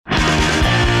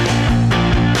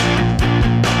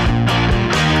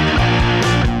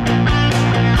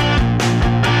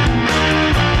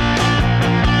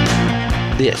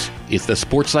This is the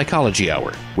Sports Psychology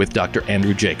Hour with Dr.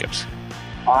 Andrew Jacobs.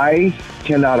 I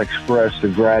cannot express the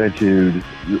gratitude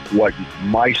what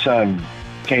my son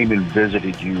came and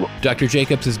visited you. Dr.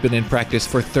 Jacobs has been in practice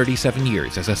for 37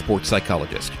 years as a sports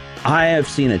psychologist. I have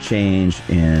seen a change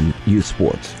in youth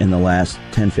sports in the last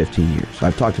 10, 15 years.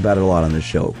 I've talked about it a lot on this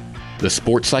show. The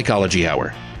Sports Psychology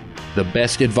Hour. The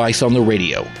best advice on the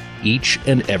radio, each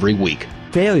and every week.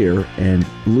 Failure and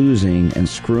losing and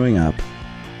screwing up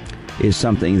is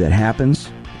something that happens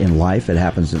in life. It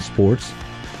happens in sports.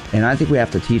 And I think we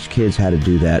have to teach kids how to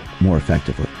do that more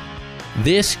effectively.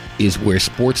 This is where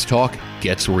sports talk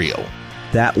gets real.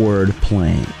 That word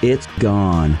playing, it's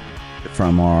gone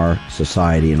from our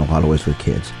society in a lot of ways with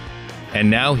kids.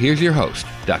 And now here's your host,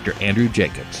 Dr. Andrew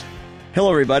Jacobs. Hello,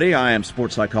 everybody. I am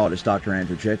sports psychologist Dr.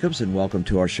 Andrew Jacobs, and welcome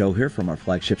to our show here from our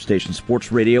flagship station,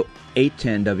 Sports Radio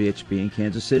 810 WHB in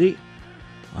Kansas City.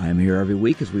 I am here every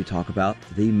week as we talk about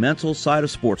the mental side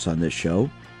of sports on this show.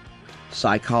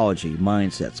 Psychology,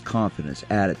 mindsets, confidence,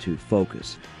 attitude,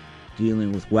 focus.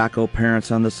 Dealing with wacko parents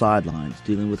on the sidelines.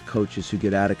 Dealing with coaches who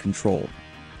get out of control.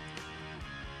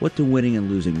 What do winning and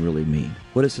losing really mean?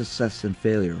 What does success and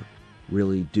failure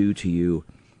really do to you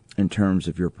in terms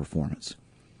of your performance?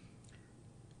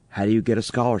 How do you get a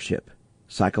scholarship?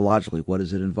 Psychologically, what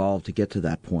does it involve to get to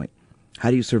that point? How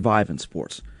do you survive in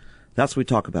sports? That's what we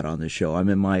talk about on this show. I'm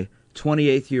in my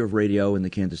 28th year of radio in the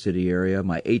Kansas City area,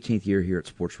 my 18th year here at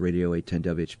Sports Radio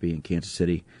 810 WHB in Kansas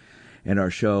City. And our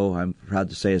show, I'm proud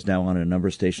to say, is now on a number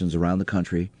of stations around the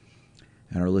country.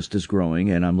 And our list is growing,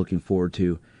 and I'm looking forward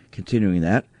to continuing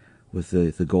that with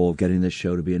the goal of getting this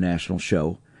show to be a national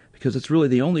show, because it's really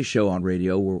the only show on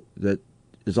radio that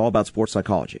is all about sports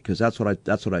psychology, because that's what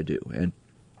I do. And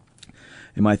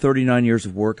in my 39 years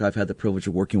of work, I've had the privilege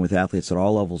of working with athletes at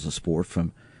all levels of sport,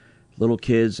 from little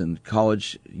kids and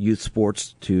college youth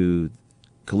sports to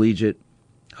collegiate,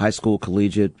 high school,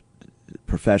 collegiate,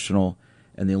 professional,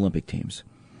 and the Olympic teams.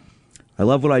 I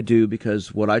love what I do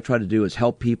because what I try to do is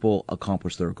help people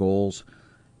accomplish their goals,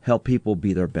 help people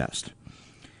be their best.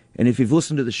 And if you've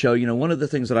listened to the show, you know, one of the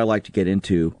things that I like to get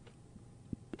into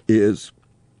is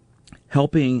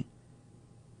helping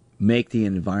make the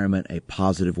environment a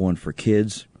positive one for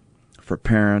kids, for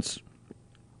parents,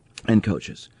 and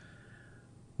coaches.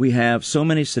 We have so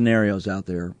many scenarios out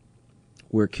there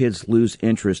where kids lose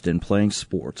interest in playing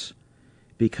sports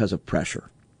because of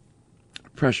pressure.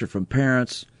 Pressure from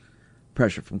parents,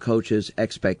 pressure from coaches,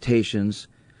 expectations,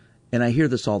 and I hear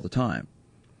this all the time.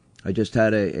 I just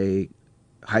had a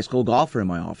high school golfer in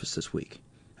my office this week.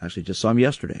 Actually, just saw him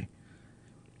yesterday.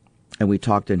 And we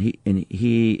talked, and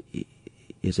he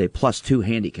is a +2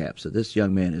 handicap, so this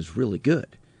young man is really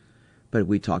good. But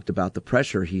we talked about the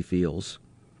pressure he feels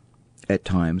at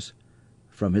times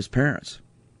from his parents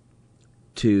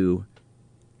to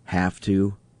have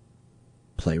to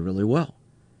play really well.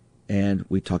 And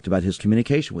we talked about his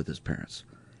communication with his parents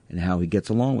and how he gets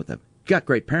along with them. Got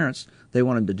great parents. They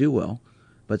want him to do well.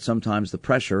 But sometimes the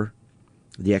pressure,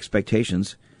 the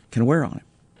expectations can wear on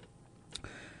him.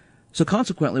 So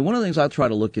consequently, one of the things I try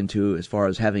to look into as far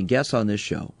as having guests on this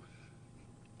show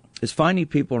is finding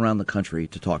people around the country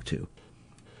to talk to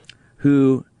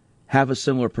who have a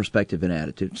similar perspective and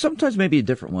attitude, sometimes maybe a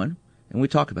different one, and we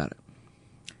talk about it.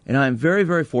 And I'm very,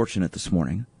 very fortunate this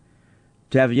morning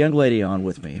to have a young lady on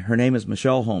with me. Her name is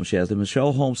Michelle Holmes. She has the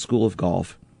Michelle Holmes School of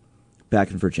Golf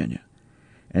back in Virginia.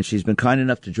 And she's been kind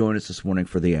enough to join us this morning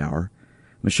for the hour.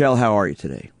 Michelle, how are you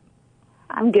today?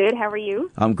 I'm good. How are you?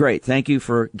 I'm great. Thank you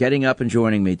for getting up and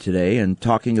joining me today and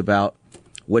talking about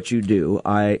what you do.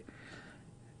 I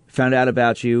found out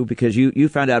about you because you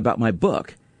found out about my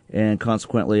book. And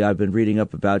consequently, I've been reading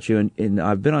up about you, and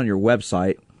I've been on your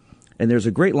website, and there's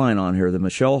a great line on here. The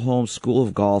Michelle Holmes School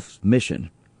of Golf's mission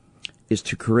is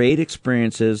to create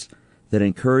experiences that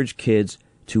encourage kids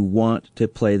to want to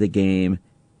play the game,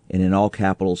 and in all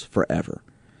capitals, forever.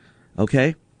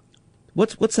 Okay?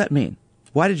 What's that mean?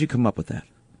 Why did you come up with that?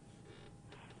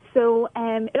 So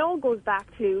it all goes back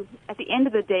to, at the end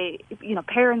of the day,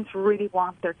 parents really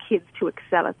want their kids to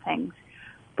excel at things.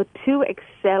 But to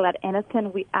excel at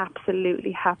anything, we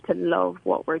absolutely have to love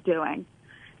what we're doing.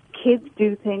 Kids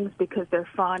do things because they're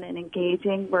fun and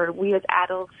engaging, where we as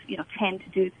adults, tend to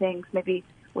do things maybe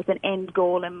with an end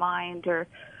goal in mind, or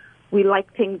we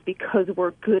like things because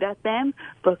we're good at them,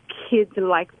 but kids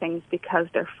like things because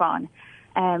they're fun.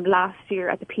 Last year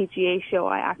at the PGA show,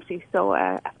 I actually saw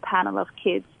a panel of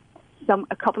kids,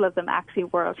 a couple of them actually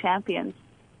world champions,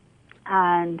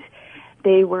 and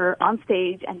they were on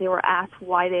stage and they were asked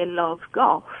why they love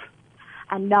golf.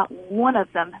 and not one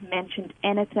of them mentioned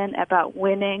anything about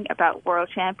winning, about world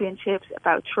championships,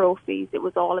 about trophies. It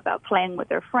was all about playing with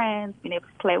their friends, being able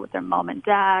to play with their mom and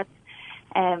dad.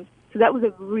 So that was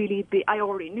a really big, I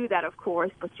already knew that, of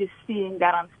course, but just seeing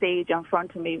that on stage in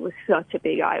front of me was such a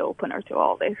big eye-opener to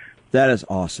all this. That is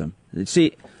awesome.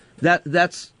 See,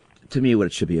 that's, to me, what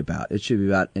it should be about. It should be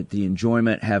about the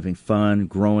enjoyment, having fun,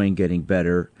 growing, getting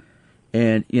better.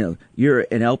 And, you know, you're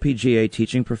an LPGA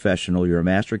teaching professional. You're a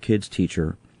master kids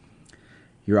teacher.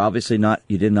 You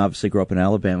didn't obviously grow up in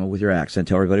Alabama with your accent.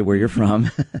 Tell everybody where you're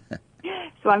from.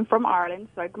 So I'm from Ireland,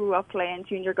 so I grew up playing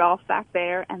junior golf back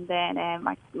there, and then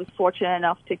I was fortunate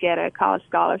enough to get a college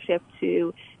scholarship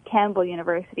to Campbell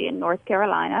University in North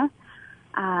Carolina.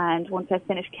 And once I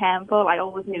finished Campbell, I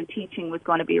always knew teaching was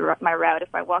going to be my route.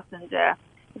 If I wasn't a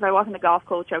golf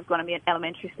coach, I was going to be an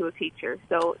elementary school teacher.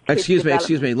 So excuse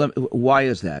me. Why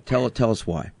is that? Tell us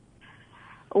why.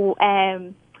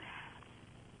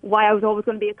 Why I was always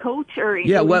going to be a coach, or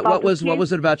what was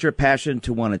it about your passion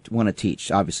to want to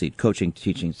teach? Obviously, coaching,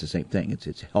 teaching is the same thing.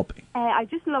 It's helping. I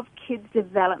just love kids'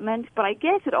 development, but I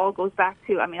guess it all goes back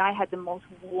to, I had the most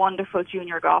wonderful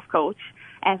junior golf coach,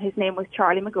 and his name was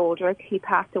Charlie McGoldrick. He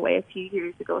passed away a few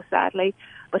years ago, sadly,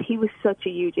 but he was such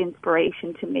a huge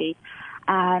inspiration to me.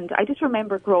 And I just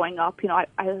remember growing up, I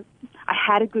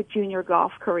had a good junior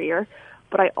golf career,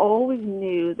 but I always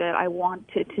knew that I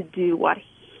wanted to do what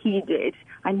he did.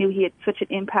 I knew he had such an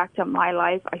impact on my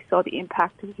life. I saw the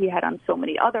impact that he had on so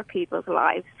many other people's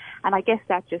lives, and I guess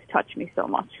that just touched me so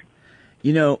much.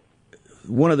 You know,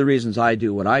 one of the reasons I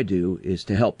do what I do is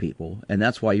to help people, and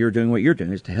that's why you're doing what you're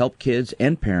doing, is to help kids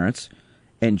and parents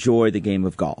enjoy the game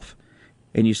of golf.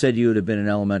 And you said you would have been an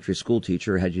elementary school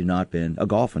teacher had you not been a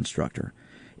golf instructor.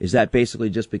 Is that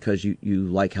basically just because you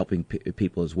like helping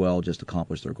people as well, just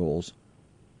accomplish their goals?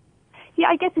 Yeah,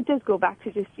 I guess it does go back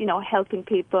to just, helping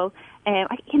people.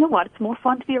 You know what? It's more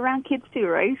fun to be around kids too,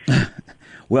 right?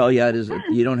 Well, yeah, it is.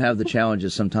 You don't have the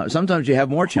challenges sometimes. Sometimes you have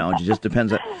more challenges. It just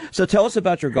depends. So tell us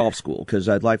about your golf school, because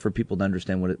I'd like for people to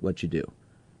understand what you do.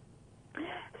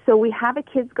 So we have a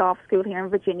kids' golf school here in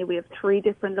Virginia. We have 3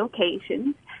 different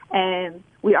locations.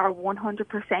 We are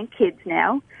 100% kids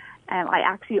now. I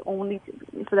actually only,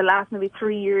 for the last maybe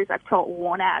 3 years, I've taught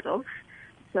one adult.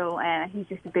 So he's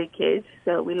just a big kid,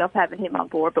 so we love having him on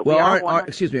board. But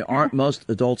aren't most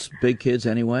adults big kids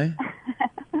anyway?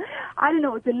 I don't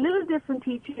know. It's a little different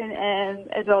teaching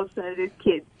adults than it is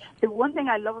kids. The one thing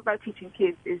I love about teaching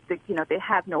kids is that they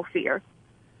have no fear.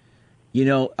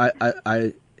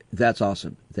 I that's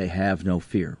awesome. They have no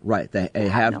fear, right? They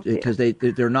have no, because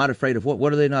they're not afraid of what?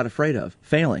 What are they not afraid of?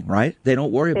 Failing, right? They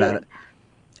don't worry about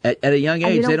it at a young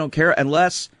age. They don't care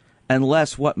unless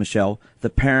what, Michelle? The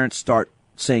parents start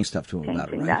saying stuff to them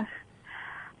about it, right? That.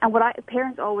 And what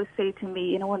parents always say to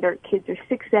me, when their kids are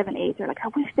 6, 7, 8, they're like, I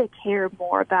wish they cared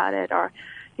more about it, or,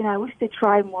 I wish they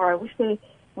tried more, I wish they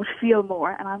would feel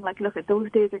more. And I'm like, look,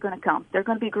 those days are going to come. They're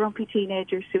going to be grumpy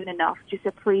teenagers soon enough. Just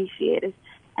appreciate it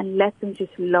and let them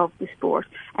just love the sport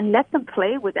and let them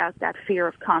play without that fear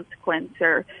of consequence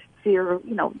or fear of,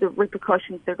 the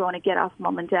repercussions they're going to get off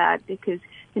mom and dad, because,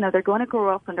 they're going to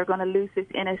grow up and they're going to lose this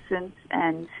innocence,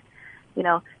 and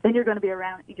then you're going to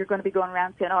be going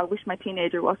around saying, oh, I wish my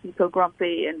teenager wasn't so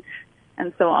grumpy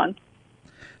and so on.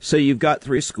 So you've got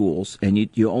 3 schools and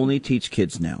you only teach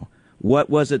kids now. What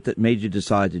was it that made you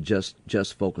decide to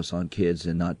just focus on kids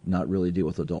and not really deal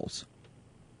with adults?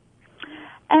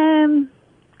 I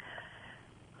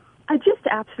just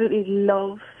absolutely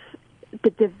love the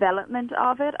development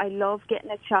of it. I love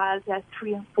getting a child that's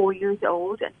 3 and 4 years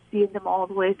old and seeing them all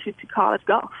the way through to college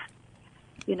golf.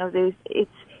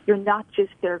 You're not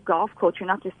just their golf coach. You're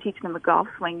not just teaching them a golf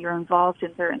swing. You're involved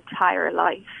in their entire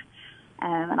life.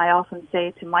 And I often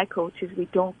say to my coaches, we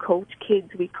don't coach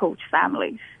kids, we coach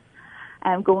families.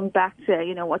 And going back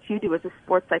to, what you do as a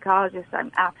sports psychologist,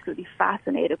 I'm absolutely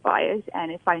fascinated by it.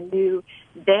 And if I knew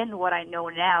then what I know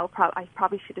now, I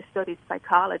probably should have studied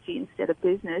psychology instead of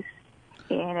business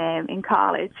in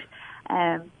college.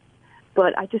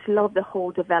 But I just love the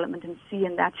whole development and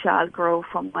seeing that child grow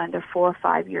from when they're 4 or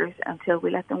 5 years until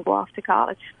we let them go off to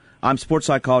college. I'm sports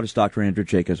psychologist Dr. Andrew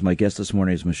Jacobs. My guest this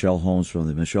morning is Michelle Holmes from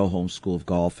the Michelle Holmes School of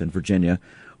Golf in Virginia.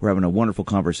 We're having a wonderful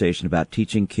conversation about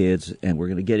teaching kids, and we're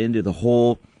going to get into the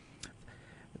whole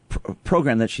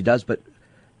program that she does, but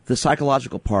the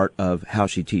psychological part of how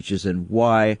she teaches. And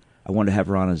why I wanted to have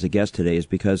her on as a guest today is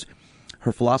because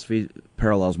her philosophy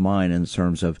parallels mine in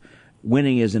terms of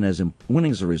winning is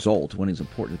a result. Winning is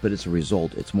important, but it's a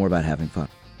result. It's more about having fun.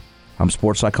 I'm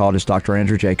sports psychologist Dr.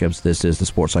 Andrew Jacobs. This is the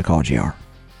Sports Psychology Hour.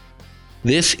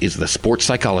 This is the Sports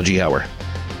Psychology Hour.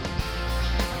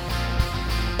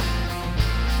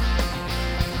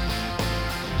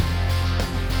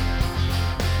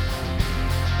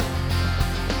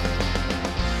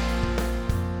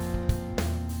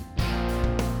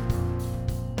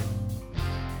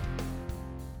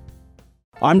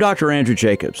 I'm Dr. Andrew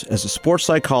Jacobs. As a sports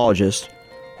psychologist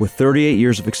with 38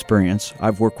 years of experience,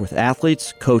 I've worked with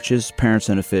athletes, coaches, parents,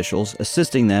 and officials,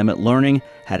 assisting them at learning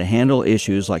how to handle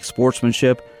issues like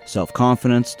sportsmanship,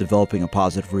 self-confidence, developing a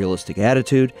positive, realistic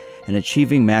attitude, and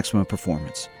achieving maximum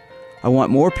performance. I want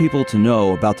more people to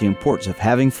know about the importance of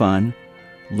having fun,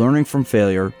 learning from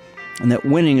failure, and that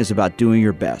winning is about doing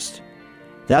your best.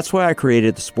 That's why I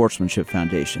created the Sportsmanship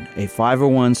Foundation, a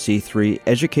 501c3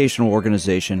 educational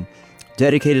organization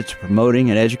dedicated to promoting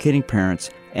and educating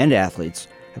parents and athletes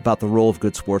about the role of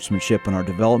good sportsmanship in our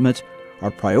development. Our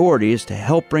priority is to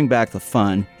help bring back the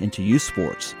fun into youth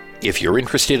sports. If you're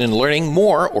interested in learning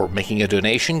more or making a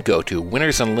donation, go to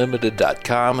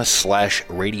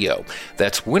winnersunlimited.com/radio.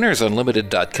 That's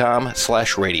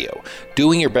winnersunlimited.com/radio.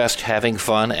 Doing your best, having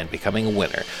fun, and becoming a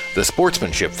winner. The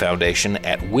Sportsmanship Foundation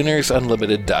at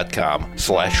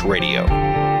winnersunlimited.com/radio.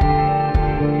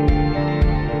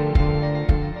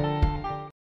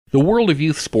 The world of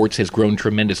youth sports has grown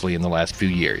tremendously in the last few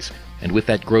years, and with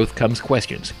that growth comes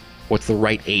questions. What's the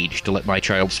right age to let my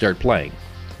child start playing?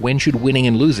 When should winning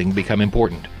and losing become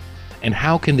important? And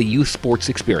how can the youth sports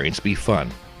experience be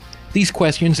fun? These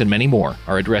questions and many more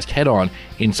are addressed head-on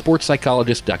in sports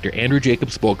psychologist Dr. Andrew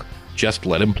Jacobs' book, Just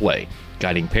Let 'Em Play,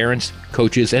 guiding parents,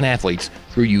 coaches, and athletes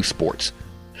through youth sports.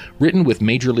 Written with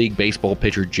Major League Baseball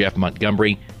pitcher Jeff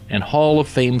Montgomery and Hall of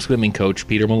Fame swimming coach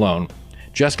Peter Malone,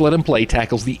 Just Let 'Em Play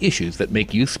tackles the issues that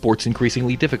make youth sports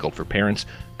increasingly difficult for parents,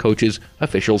 coaches,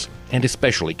 officials, and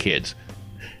especially kids.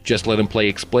 Just Let 'Em Play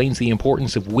explains the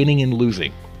importance of winning and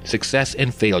losing, success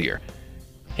and failure,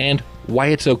 and why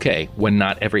it's okay when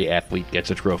not every athlete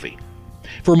gets a trophy.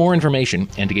 For more information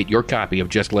and to get your copy of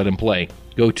Just Let 'Em Play,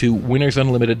 go to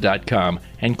winnersunlimited.com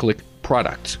and click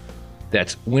Products.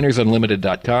 That's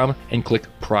winnersunlimited.com and click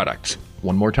Products.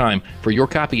 One more time, for your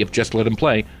copy of Just Let 'Em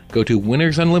Play, go to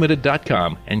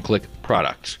winnersunlimited.com and click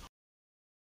Products.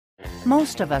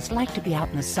 Most of us like to be out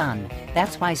in the sun.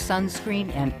 That's why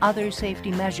sunscreen and other safety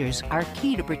measures are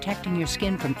key to protecting your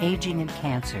skin from aging and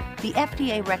cancer. The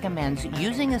FDA recommends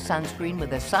using a sunscreen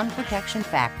with a sun protection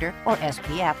factor, or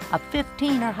SPF, of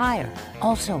 15 or higher.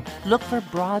 Also, look for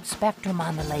broad spectrum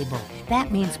on the label.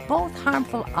 That means both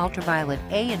harmful ultraviolet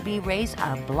A and B rays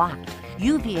are blocked.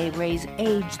 UVA rays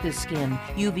age the skin,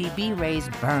 UVB rays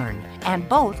burn, and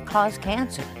both cause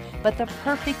cancer. But the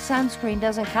perfect sunscreen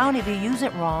doesn't count if you use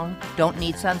it wrong. Don't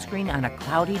need sunscreen on a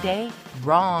cloudy day?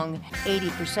 Wrong.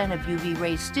 80% of UV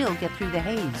rays still get through the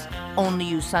haze. Only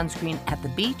use sunscreen at the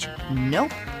beach?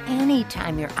 Nope.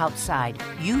 Anytime you're outside,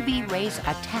 UV rays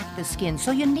attack the skin,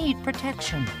 so you need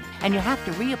protection. And you have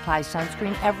to reapply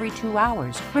sunscreen every 2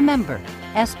 hours. Remember,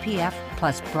 SPF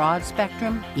plus broad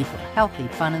spectrum equal healthy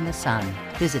fun in the sun.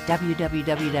 Visit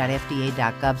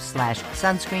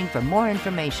www.fda.gov/sunscreen for more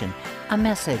information. A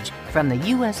message from the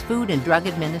U.S. Food and Drug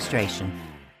Administration.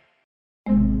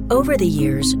 Over the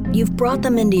years, you've brought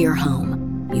them into your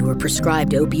home. You were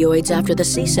prescribed opioids after the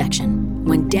C-section,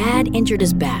 when Dad injured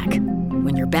his back,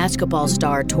 when your basketball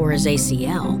star tore his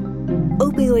ACL.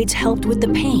 Opioids helped with the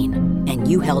pain, and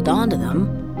you held on to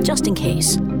them just in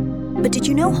case. But did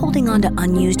you know holding on to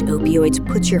unused opioids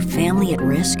puts your family at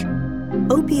risk?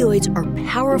 Opioids are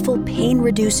powerful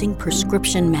pain-reducing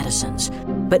prescription medicines,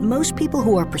 but most people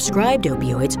who are prescribed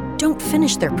opioids don't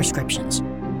finish their prescriptions.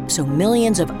 So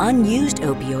millions of unused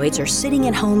opioids are sitting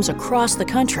in homes across the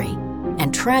country.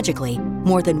 And tragically,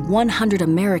 more than 100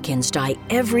 Americans die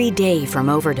every day from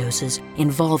overdoses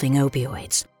involving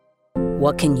opioids.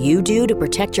 What can you do to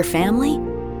protect your family?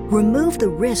 Remove the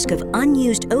risk of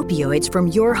unused opioids from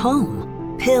your home.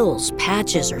 Pills,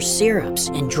 patches, or syrups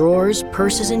in drawers,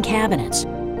 purses, and cabinets,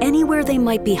 anywhere they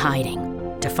might be hiding.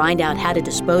 To find out how to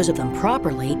dispose of them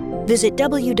properly, visit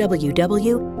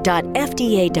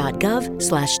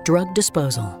www.fda.gov/drug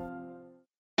disposal.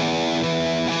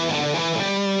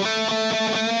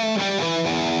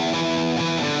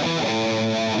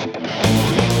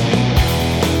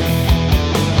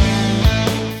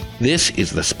 This is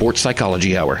the Sports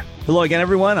Psychology Hour. Hello again,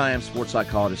 everyone. I am sports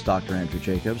psychologist Dr. Andrew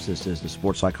Jacobs. This is the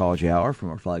Sports Psychology Hour from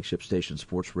our flagship station,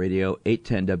 Sports Radio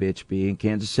 810 WHB in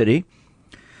Kansas City.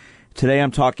 Today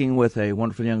I'm talking with a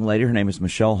wonderful young lady. Her name is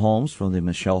Michelle Holmes from the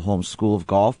Michelle Holmes School of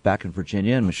Golf back in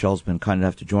Virginia. And Michelle's been kind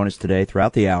enough to join us today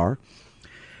throughout the hour.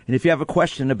 And if you have a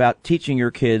question about teaching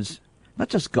your kids, not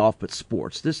just golf, but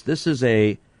sports, this is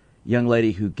a young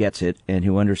lady who gets it and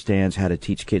who understands how to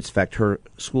teach kids. In fact, her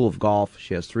School of Golf,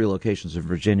 she has 3 locations in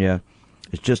Virginia.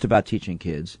 It's just about teaching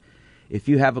kids. If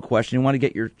you have a question, you want to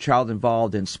get your child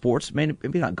involved in sports,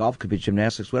 maybe not golf, could be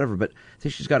gymnastics, whatever, but I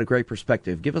think she's got a great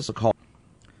perspective. Give us a call.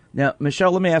 Now,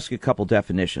 Michelle, let me ask you a couple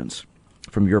definitions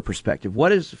from your perspective.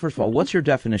 First of all, what's your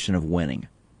definition of winning?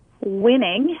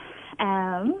 Winning,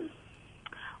 okay,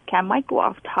 I might go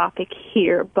off topic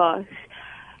here, but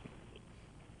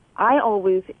I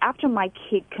always, after my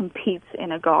kid competes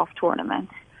in a golf tournament,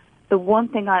 the one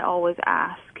thing I always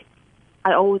ask,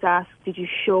 did you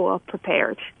show up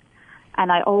prepared?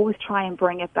 And I always try and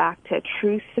bring it back to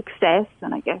true success,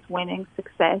 and I guess winning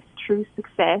success, true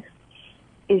success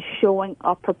is showing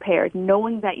up prepared,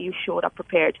 knowing that you showed up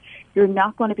prepared. You're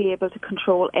not going to be able to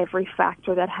control every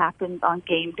factor that happens on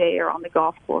game day or on the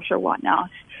golf course or whatnot.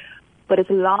 But as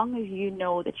long as you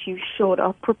know that you showed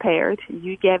up prepared,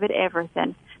 you gave it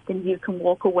everything, then you can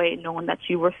walk away knowing that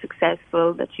you were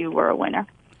successful, that you were a winner.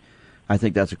 I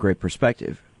think that's a great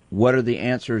perspective. What are the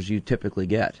answers you typically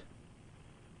get?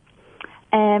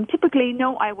 Typically,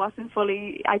 no, I wasn't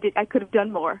fully. I could have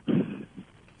done more.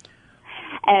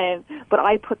 But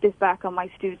I put this back on my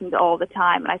students all the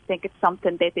time, and I think it's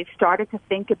something that they've started to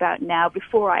think about now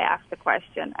before I ask the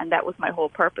question, and that was my whole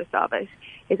purpose of it,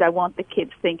 is I want the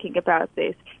kids thinking about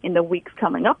this in the weeks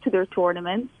coming up to their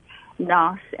tournaments,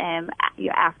 not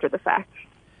after the fact.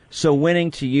 So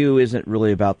winning to you isn't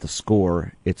really about the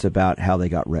score, it's about how they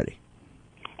got ready.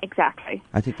 Exactly.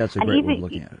 I think that's a great way of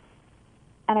looking at it.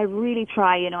 And I really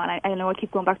try, and I know I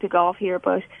keep going back to golf here,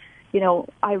 but,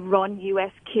 I run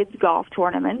U.S. kids golf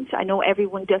tournaments. I know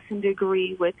everyone doesn't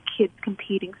agree with kids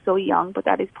competing so young, but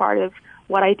that is part of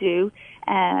what I do.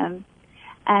 And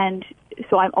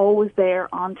so I'm always there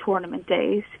on tournament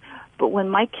days. But when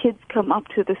my kids come up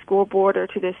to the scoreboard or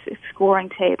to the scoring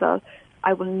table,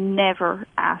 I will never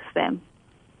ask them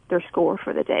their score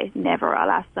for the day. Never. I'll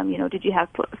ask them, did you have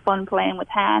fun playing with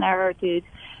Hannah, or did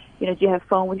you have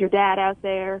fun with your dad out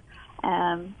there?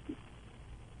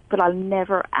 But I'll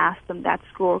never ask them that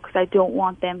score because I don't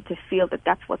want them to feel that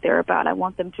that's what they're about. I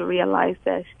want them to realize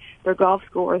that their golf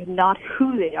score is not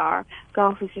who they are.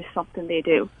 Golf is just something they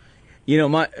do.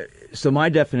 My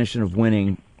definition of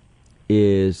winning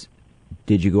is,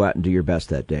 did you go out and do your best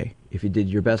that day? If you did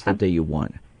your best that day, you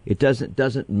won. It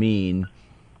doesn't mean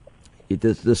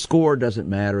the score doesn't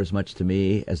matter as much to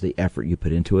me as the effort you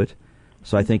put into it.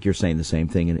 So I think you're saying the same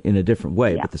thing in a different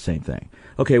way, but the same thing.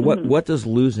 Okay, what does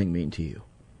losing mean to you?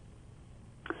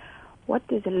 What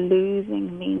does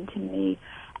losing mean to me?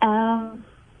 I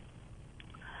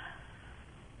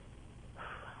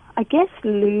guess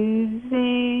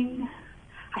losing,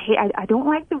 I don't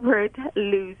like the word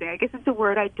losing. I guess it's a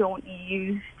word I don't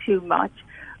use too much.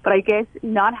 But I guess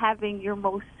not having your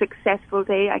most successful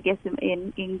day, I guess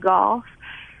in golf,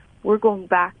 we're going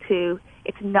back to,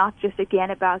 it's not just,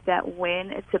 again, about that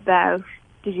win. It's about,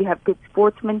 did you have good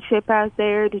sportsmanship out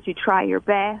there? Did you try your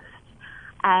best?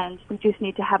 And we just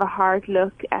need to have a hard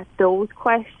look at those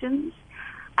questions.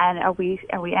 And are we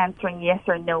answering yes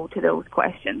or no to those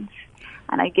questions?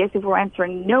 And I guess if we're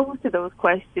answering no to those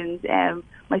questions,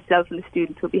 myself and the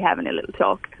students will be having a little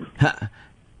talk.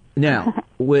 Now,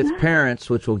 with parents,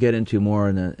 which we'll get into more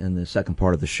in the second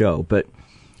part of the show, but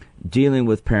dealing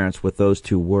with parents with those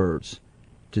two words,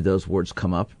 do those words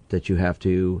come up that you have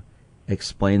to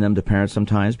explain them to parents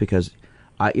sometimes? Because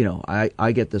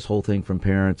I get this whole thing from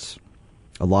parents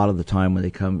a lot of the time when they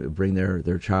bring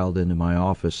their child into my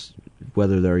office,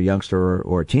 whether they're a youngster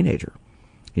or a teenager.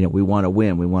 We want to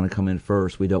win, we want to come in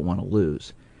first, we don't want to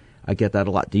lose. I get that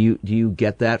a lot. Do you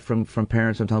get that from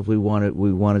parents? Sometimes we want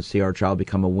to see our child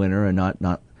become a winner and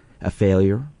not a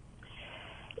failure.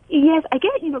 Yes, I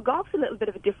get, golf's a little bit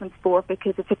of a different sport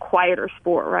because it's a quieter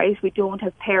sport, right? We don't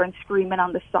have parents screaming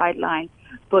on the sideline.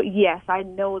 But yes, I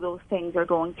know those things are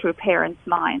going through parents'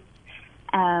 minds.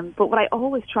 But what I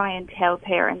always try and tell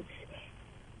parents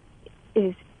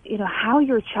is, how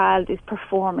your child is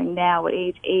performing now at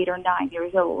age 8 or 9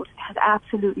 years old has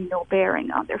absolutely no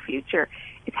bearing on their future.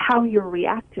 It's how you're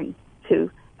reacting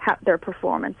to their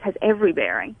performance has every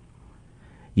bearing.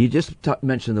 You just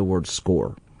mentioned the word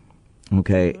score,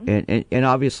 okay? Mm-hmm. And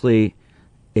obviously,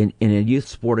 in a youth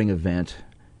sporting event,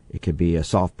 it could be a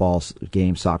softball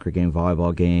game, soccer game,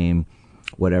 volleyball game,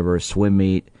 whatever, a swim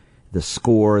meet, the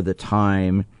score, the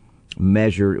time,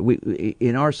 measured.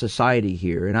 In our society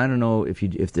here, and I don't know if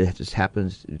this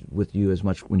happens with you as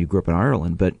much when you grew up in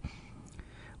Ireland, but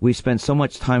we spend so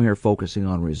much time here focusing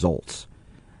on results,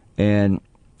 and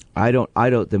I don't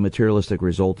the materialistic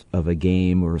result of a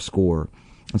game or a score.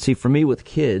 And see, for me with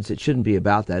kids, it shouldn't be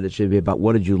about that. It should be about,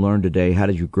 what did you learn today? How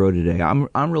did you grow today?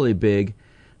 I'm really big,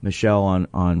 Michelle,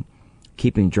 on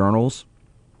keeping journals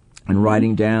and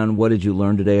writing down what did you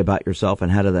learn today about yourself and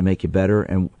how did that make you better,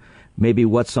 and maybe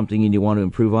what's something you want to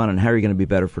improve on, and how are you going to be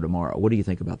better for tomorrow? What do you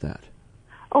think about that?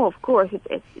 Oh, of course,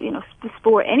 it's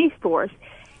sport, any sport,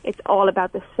 it's all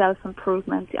about the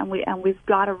self-improvement, and we've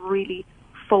got to really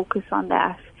focus on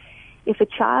that. if a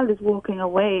child is walking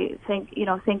away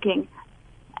thinking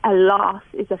a loss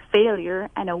is a failure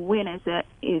and a win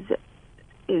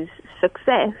is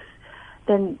success,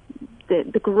 then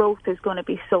the growth is going to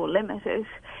be so limited.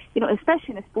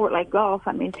 Especially in a sport like golf.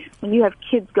 I mean, when you have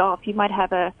kids golf, you might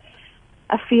have a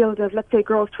field of, let's say,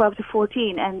 girls 12 to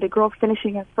 14, and the girl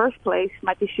finishing in first place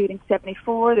might be shooting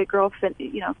 74. The girl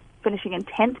finishing in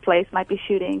 10th place might be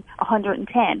shooting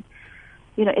 110.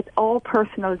 It's all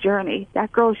personal journey.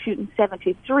 That girl shooting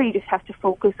 73 just has to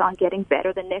focus on getting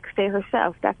better the next day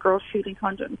herself. That girl shooting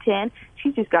 110,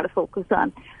 she's just got to focus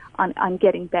on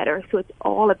getting better. So it's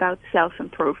all about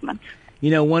self-improvement.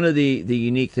 One of the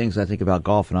unique things I think about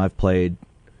golf, and I've played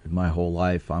my whole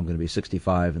life, I'm going to be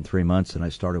 65 in 3 months, and I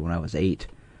started when I was 8,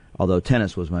 although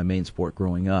tennis was my main sport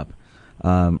growing up.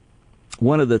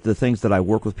 One of the things that I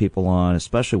work with people on,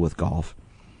 especially with golf,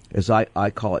 is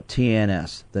I call it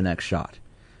TNS, the next shot.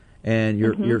 And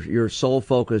your sole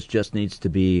focus just needs to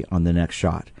be on the next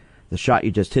shot. The shot you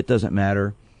just hit doesn't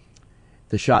matter.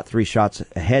 The shot 3 shots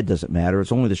ahead doesn't matter.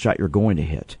 It's only the shot you're going to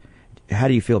hit. How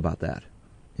do you feel about that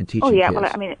in teaching kids? Well,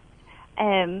 I mean,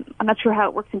 I'm not sure how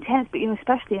it works in tennis, but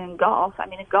especially in golf. I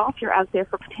mean, in golf, you're out there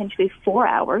for potentially 4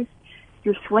 hours.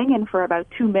 You're swinging for about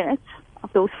 2 minutes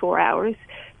of those 4 hours.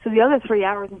 So the other 3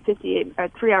 hours and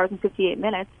 58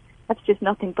 minutes, that's just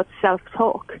nothing but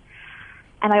self-talk.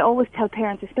 And I always tell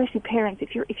parents, especially parents,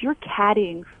 if you're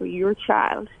caddying for your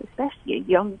child, especially a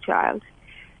young child,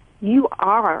 you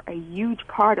are a huge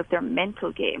part of their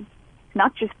mental game. It's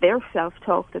not just their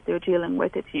self-talk that they're dealing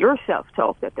with; it's your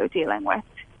self-talk that they're dealing with.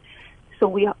 So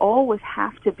we always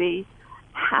have to be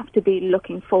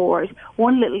looking forward.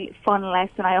 One little fun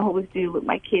lesson I always do with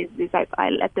my kids is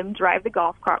I let them drive the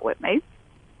golf cart with me,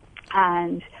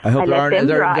 and I hope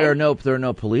there are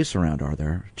no police around, are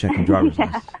there, checking driver's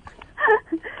license?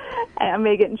 I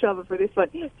may get in trouble for this one.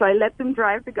 So I let them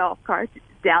drive the golf cart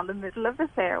down the middle of the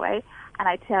fairway, and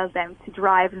I tell them to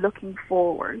drive looking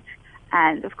forward.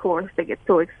 And of course, they get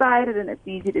so excited, and it's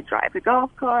easy to drive the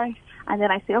golf cart. And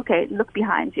then I say, okay, look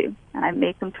behind you. And I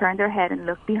make them turn their head and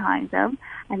look behind them.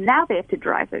 And now they have to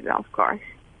drive the golf cart.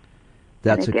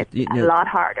 It gets a lot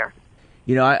harder.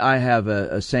 I have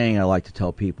a saying I like to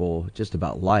tell people just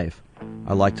about life.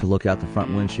 I like to look out the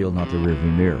front windshield, not the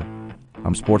rearview mirror.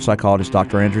 I'm sports psychologist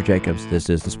Dr. Andrew Jacobs. This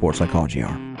is the Sports Psychology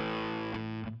Hour.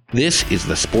 This is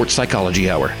the Sports Psychology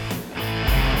Hour.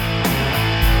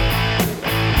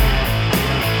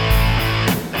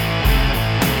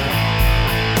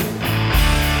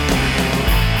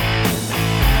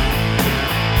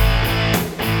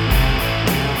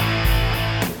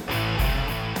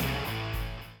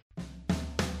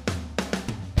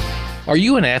 Are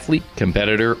you an athlete,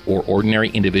 competitor, or ordinary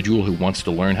individual who wants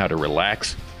to learn how to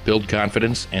relax, build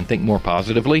confidence, and think more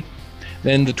positively?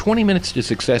 Then the 20 Minutes to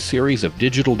Success series of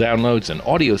digital downloads and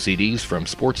audio CDs from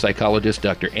sports psychologist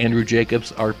Dr. Andrew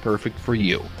Jacobs are perfect for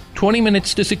you. 20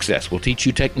 Minutes to Success will teach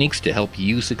you techniques to help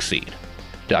you succeed.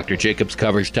 Dr. Jacobs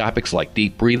covers topics like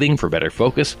deep breathing for better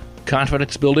focus,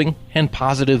 confidence building, and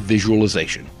positive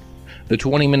visualization. The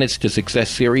 20 Minutes to Success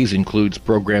series includes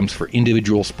programs for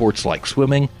individual sports like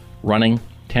swimming, running,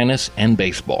 tennis, and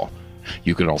baseball.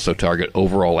 You can also target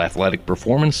overall athletic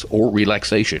performance or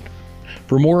relaxation.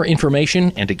 For more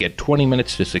information and to get 20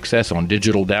 Minutes to Success on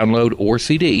digital download or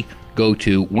CD, go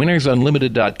to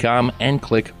winnersunlimited.com and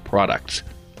click Products.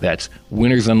 That's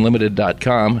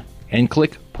winnersunlimited.com and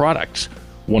click Products.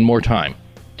 One more time.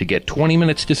 To get 20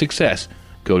 Minutes to Success,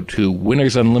 go to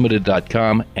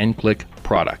winnersunlimited.com and click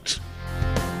Products.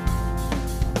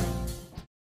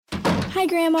 Hi,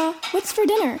 Grandma. What's for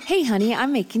dinner? Hey, honey,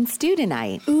 I'm making stew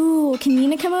tonight. Ooh, can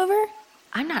Nina come over?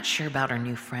 I'm not sure about our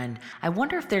new friend. I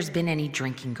wonder if there's been any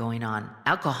drinking going on.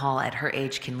 Alcohol at her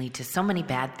age can lead to so many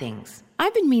bad things.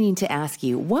 I've been meaning to ask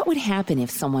you, what would happen if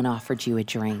someone offered you a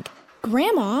drink?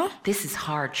 Grandma? This is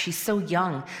hard. She's so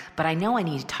young, but I know I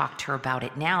need to talk to her about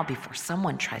it now before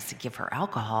someone tries to give her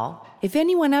alcohol. If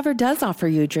anyone ever does offer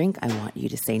you a drink, I want you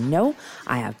to say no.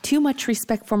 I have too much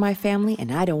respect for my family,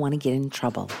 and I don't want to get in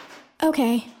trouble.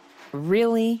 Okay.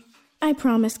 Really? I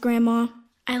promise, Grandma.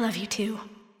 I love you too.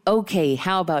 Okay,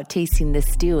 how about tasting this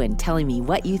stew and telling me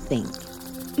what you think?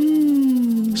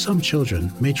 Some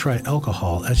children may try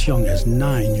alcohol as young as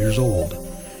 9 years old.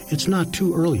 It's not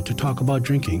too early to talk about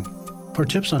drinking. For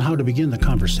tips on how to begin the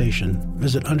conversation,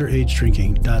 visit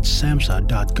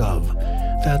underagedrinking.samhsa.gov.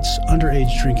 That's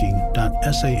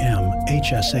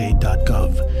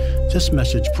underagedrinking.samhsa.gov. This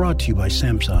message brought to you by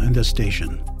SAMHSA and this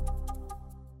station.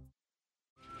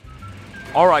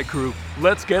 All right, crew,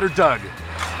 let's get her dug.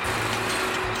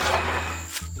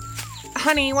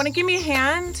 Honey, you want to give me a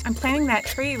hand? I'm planting that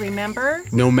tree, remember?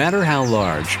 No matter how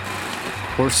large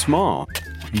or small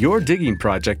your digging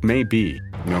project may be,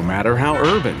 no matter how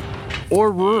urban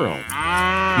or rural,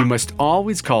 you must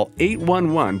always call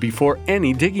 811 before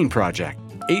any digging project.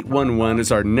 811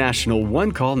 is our national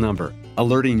one-call number,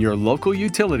 alerting your local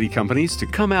utility companies to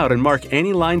come out and mark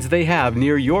any lines they have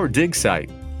near your dig site.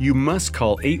 You must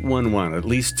call 811 at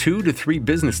least 2 to 3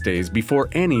 business days before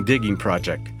any digging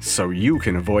project, so you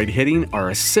can avoid hitting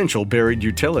our essential buried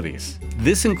utilities.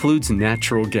 This includes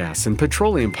natural gas and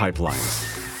petroleum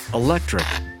pipelines, electric,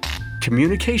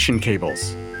 communication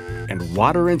cables, and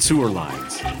water and sewer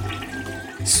lines.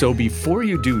 So before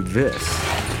you do this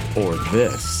or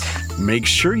this, make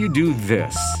sure you do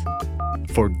this.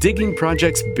 For digging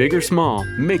projects big or small,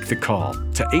 make the call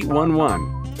to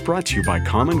 811. Brought to you by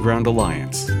Common Ground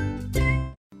Alliance.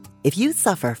 If you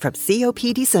suffer from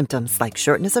COPD symptoms like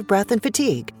shortness of breath and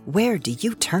fatigue, where do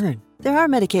you turn? There are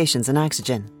medications and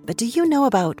oxygen, but do you know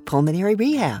about pulmonary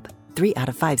rehab? 3 out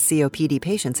of 5 COPD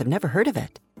patients have never heard of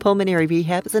it. Pulmonary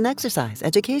rehab is an exercise,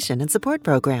 education, and support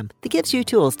program that gives you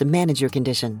tools to manage your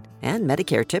condition, and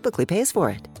Medicare typically pays for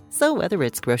it. So whether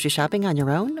it's grocery shopping on your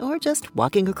own or just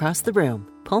walking across the room,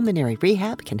 pulmonary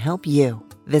rehab can help you.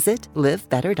 Visit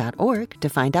livebetter.org to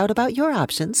find out about your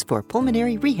options for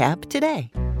pulmonary rehab today.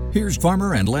 Here's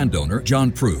farmer and landowner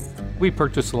John Prue. We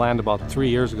purchased the land about 3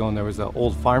 years ago, and there was an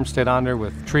old farmstead on there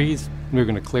with trees. We were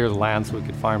going to clear the land so we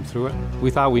could farm through it.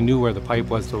 We thought we knew where the pipe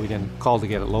was, so we didn't call to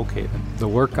get it located. The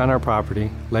work on our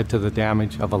property led to the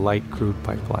damage of a light crude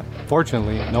pipeline.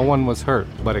 Fortunately, no one was hurt,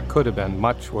 but it could have been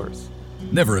much worse.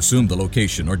 Never assume the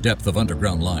location or depth of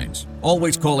underground lines.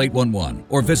 Always call 811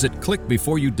 or visit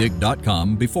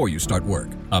clickbeforeyoudig.com before you start work.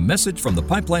 A message from the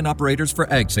Pipeline Operators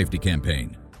for Ag Safety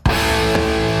campaign.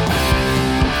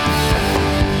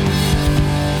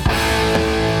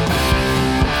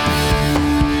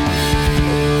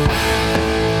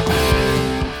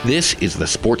 This is the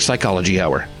Sports Psychology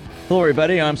Hour. Hello,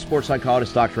 everybody. I'm sports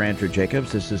psychologist Dr. Andrew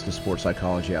Jacobs. This is the Sports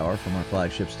Psychology Hour from our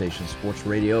flagship station, Sports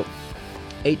Radio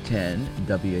 810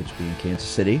 WHB in Kansas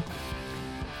City.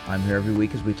 I'm here every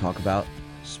week as we talk about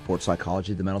sports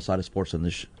psychology, the mental side of sports on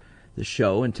this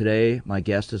show. And today, my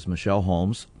guest is Michelle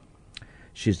Holmes.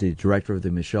 She's the director of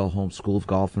the Michelle Holmes School of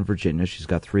Golf in Virginia. She's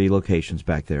got 3 locations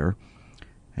back there.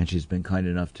 And she's been kind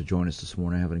enough to join us this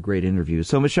morning, having a great interview.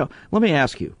 So, Michelle, let me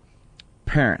ask you.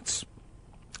 Parents,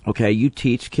 okay, you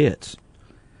teach kids.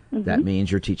 Mm-hmm. That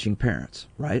means you're teaching parents,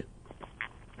 right?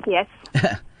 Yes.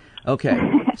 Okay,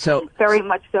 so... Very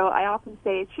much so. I often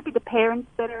say it should be the parents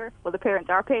that are... Well, the parents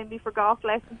are paying me for golf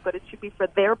lessons, but it should be for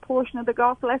their portion of the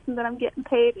golf lesson that I'm getting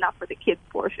paid, not for the kids'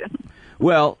 portion.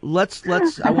 Well, let's.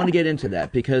 I want to get into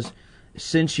that, because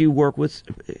since you work with...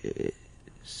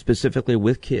 specifically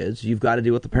with kids, you've got to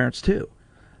deal with the parents, too.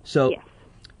 So yes.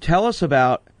 Tell us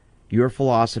about your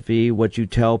philosophy, what you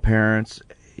tell parents,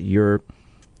 your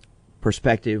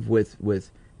perspective with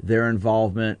their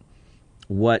involvement,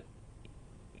 what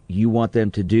you want them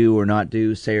to do or not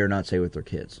do, say or not say with their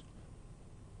kids.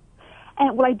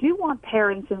 And well, I do want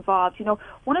parents involved. You know,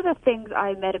 one of the things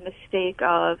I made a mistake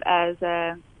of as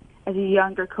a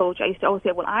younger coach, I used to always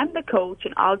say, well, I'm the coach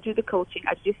and I'll do the coaching.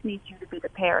 I just need you to be the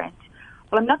parent.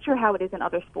 Well, I'm not sure how it is in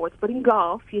other sports, but in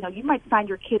golf, you know, you might sign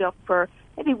your kid up for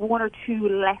maybe 1 or 2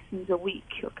 lessons a week,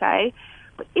 okay?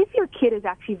 But if your kid is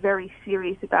actually very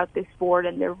serious about this sport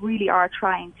and they really are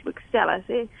trying to excel at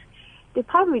it, they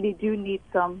probably do need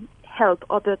some help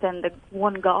other than the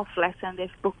 1 golf lesson they've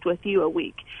booked with you a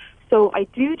week. So I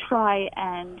do try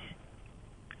and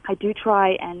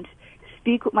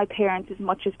speak with my parents as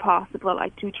much as possible. I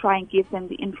do try and give them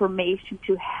the information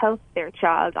to help their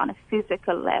child on a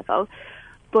physical level.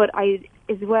 But I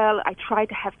try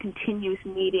to have continuous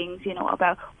meetings, you know,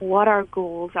 about what our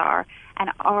goals are and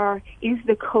is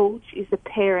the coach, is the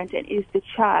parent, and is the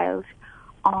child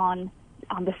on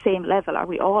the same level? Are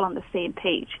we all on the same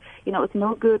page? You know, it's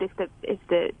no good if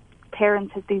the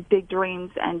parents have these big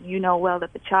dreams and you know well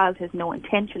that the child has no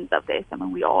intentions of this. I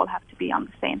mean, we all have to be on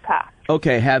the same path.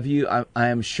 Okay, have you? I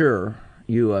am sure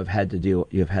you have had to deal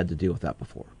with that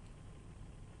before.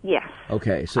 Yes.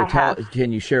 Okay, so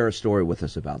can you share a story with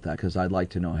us about that? Because I'd like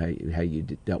to know how you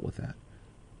dealt with that.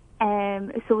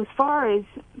 So as far as,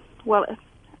 well,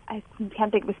 I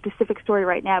can't think of a specific story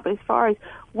right now, but as far as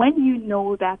when you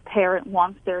know that parent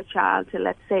wants their child to,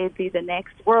 let's say, be the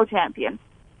next world champion,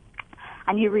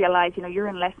 and you realize, you know, you're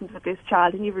in lessons with this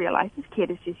child, and you realize this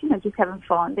kid is just, you know, just having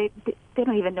fun. They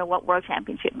don't even know what world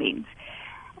championship means.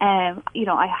 You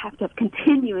know, I have to have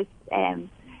continuous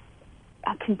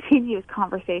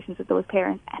conversations with those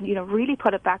parents, and, you know, really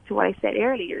put it back to what I said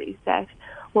earlier, is that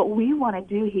what we want to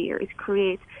do here is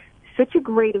create such a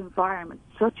great environment,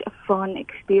 such a fun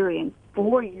experience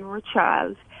for your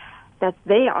child, that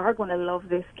they are going to love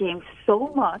this game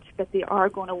so much that they are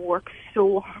going to work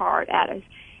so hard at it.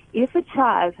 If a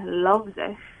child loves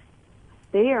it,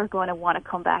 they are going to want to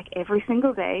come back every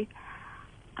single day,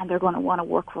 and they're going to want to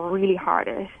work really hard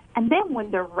at it. And then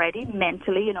when they're ready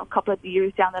mentally, a couple of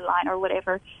years down the line or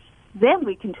whatever, then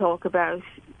we can talk about,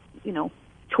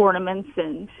 tournaments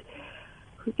and,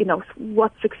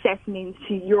 what success means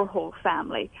to your whole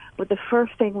family. But the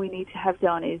first thing we need to have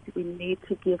done is we need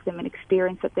to give them an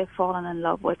experience that they've fallen in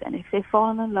love with. And if they've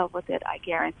fallen in love with it, I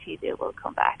guarantee they will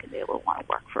come back and they will want to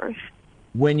work for it.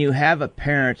 When you have a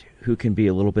parent who can be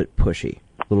a little bit pushy,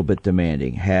 a little bit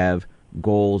demanding, have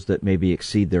goals that maybe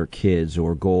exceed their kids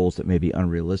or goals that may be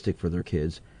unrealistic for their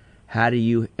kids, how do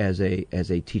you, as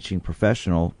a teaching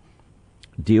professional,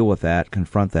 deal with that,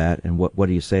 confront that, and what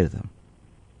do you say to them?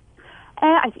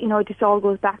 It just all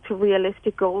goes back to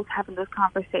realistic goals, having those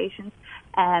conversations,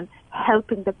 and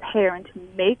helping the parent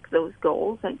make those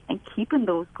goals and keeping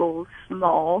those goals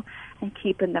small and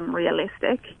keeping them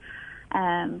realistic.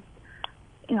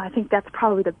 I think that's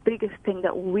probably the biggest thing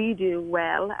that we do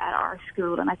well at our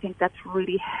school, and I think that's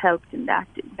really helped in that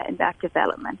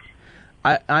development.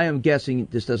 I am guessing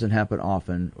this doesn't happen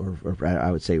often, or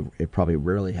I would say it probably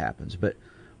rarely happens, but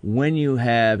when you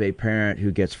have a parent who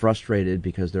gets frustrated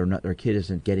because their kid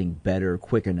isn't getting better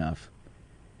quick enough,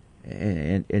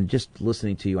 and just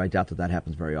listening to you, I doubt that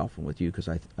happens very often with you because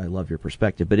I love your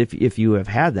perspective. But if you have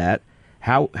had that,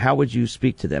 how would you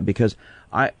speak to them? Because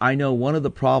I know one of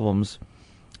the problems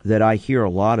that I hear a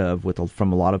lot of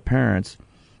from a lot of parents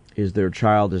is their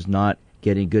child is not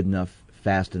getting good enough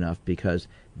fast enough because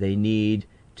they need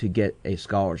to get a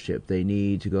scholarship. They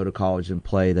need to go to college and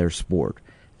play their sport.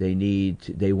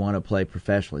 They want to play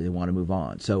professionally. They want to move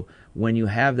on. So when you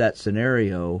have that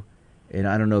scenario, and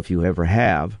I don't know if you ever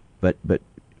have, but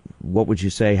what would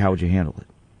you say? How would you handle it?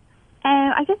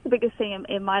 I guess the biggest thing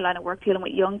in my line of work dealing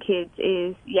with young kids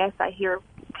is, yes, I hear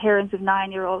parents of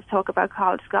 9-year-olds talk about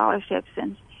college scholarships,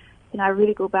 and I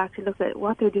really go back to look at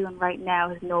what they're doing right now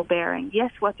has no bearing. Yes,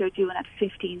 what they're doing at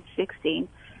 15, 16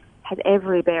 has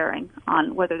every bearing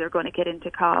on whether they're going to get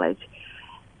into college.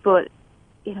 But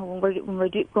when we're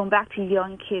going back to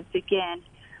young kids again,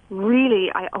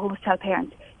 really, I always tell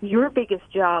parents, your biggest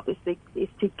job is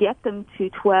to get them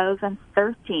to 12 and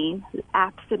 13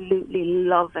 absolutely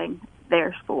loving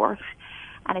their sport.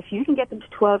 And if you can get them to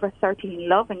 12 or 13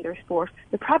 loving their sport,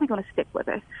 they're probably going to stick with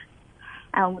it.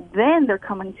 And then they're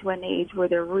coming to an age where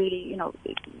they're really,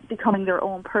 becoming their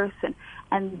own person.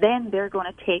 And then they're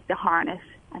going to take the harness,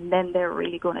 and then they're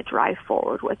really going to drive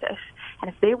forward with it. And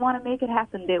if they want to make it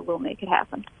happen, they will make it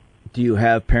happen. Do you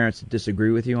have parents that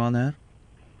disagree with you on that?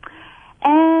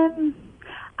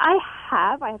 I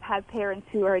have had parents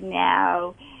who are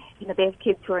now, they have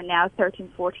kids who are now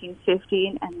 13, 14,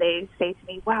 15, and they say to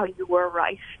me, wow, you were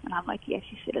right. And I'm like, yes,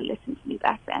 you should have listened to me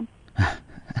back then.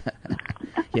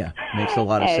 Yeah, makes a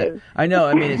lot of sense. I know.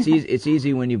 I mean, it's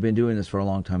easy when you've been doing this for a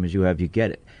long time as you have. You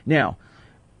get it. Now,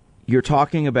 you're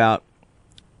talking about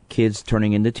kids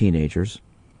turning into teenagers,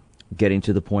 getting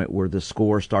to the point where the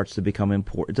score starts to become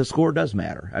important. The score does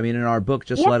matter. I mean, in our book,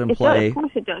 Just Let Them Play. Of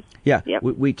course it does. Yeah, yep.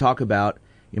 we talk about,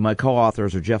 my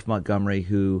co-authors are Jeff Montgomery,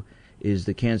 who is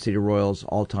the Kansas City Royals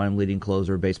all-time leading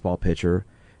closer, baseball pitcher,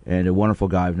 and a wonderful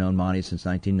guy. I've known Monty since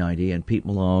 1990, and Pete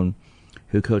Malone,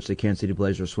 who coached the Kansas City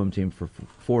Blazers swim team for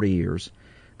 40 years,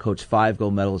 coached 5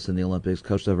 gold medalists in the Olympics,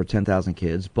 coached over 10,000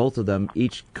 kids. Both of them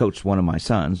each coached one of my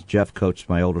sons. Jeff coached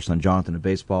my older son, Jonathan, in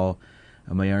baseball.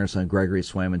 And my younger son, Gregory,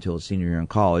 swam until his senior year in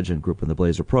college and grew up in the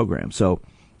Blazer program. So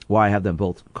why I have them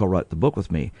both co-write the book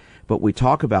with me. But we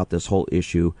talk about this whole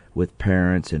issue with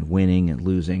parents and winning and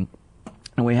losing.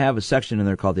 And we have a section in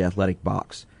there called the athletic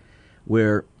box,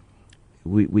 where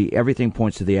we everything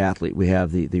points to the athlete. We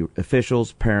have the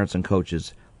officials, parents, and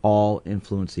coaches all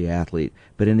influence the athlete.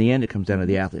 But in the end, it comes down to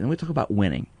the athlete. And we talk about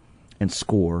winning and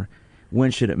score. When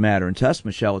should it matter? And to us,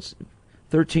 Michelle, it's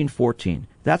 13, 14.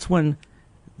 That's when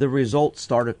the result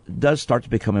does start to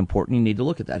become important. You need to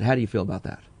look at that. How do you feel about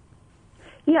that?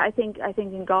 Yeah, I think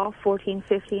in golf, 14,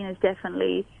 15 is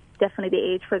definitely the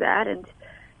age for that. And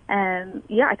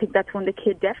I think that's when the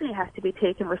kid definitely has to be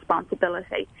taking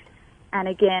responsibility. And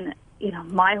again,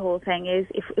 my whole thing is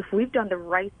if we've done the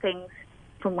right things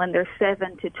from when they're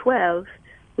 7 to 12,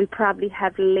 we probably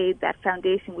have laid that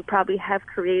foundation. We probably have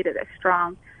created a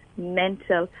strong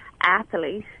mental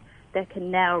athlete that can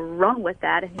now run with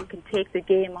that and who can take the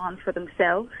game on for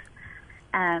themselves.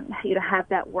 Have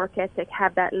that work ethic,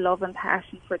 have that love and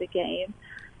passion for the game.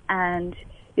 And,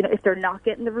 if they're not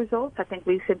getting the results, I think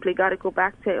we simply got to go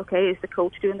back to, okay, is the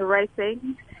coach doing the right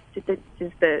things?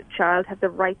 Does the child have the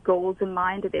right goals in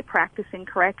mind? Are they practicing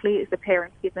correctly? Is the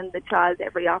parent giving the child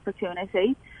every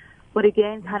opportunity? But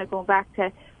again, kind of going back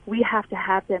to, we have to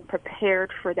have them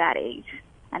prepared for that age.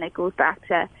 And it goes back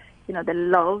to, the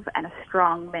love and a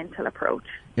strong mental approach.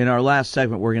 In our last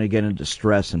segment, we're going to get into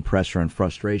stress and pressure and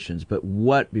frustrations.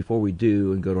 But before we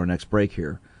do and go to our next break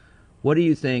here, what do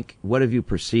you think, what have you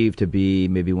perceived to be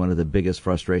maybe one of the biggest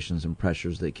frustrations and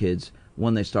pressures that kids,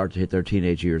 when they start to hit their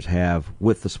teenage years, have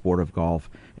with the sport of golf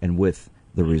and with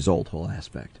the whole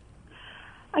aspect?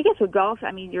 I guess with golf,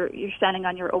 you're standing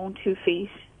on your own 2 feet.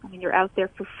 You're out there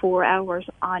for 4 hours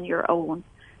on your own.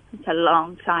 It's a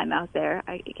long time out there.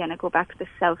 I go back to the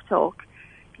self-talk.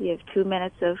 You have 2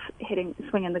 minutes of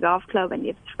swinging the golf club, and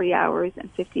you have 3 hours and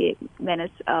 58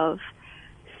 minutes of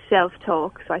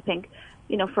self-talk. So I think,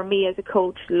 for me as a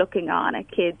coach looking on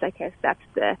at kids, I guess that's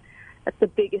the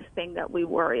biggest thing that we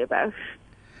worry about.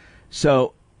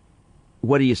 So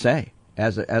what do you say?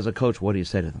 As a coach, what do you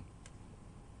say to them?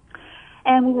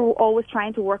 And we were always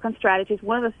trying to work on strategies.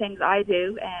 One of the things I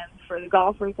do for the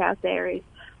golfers out there is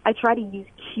I try to use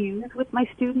cues with my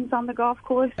students on the golf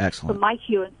course. Excellent. So my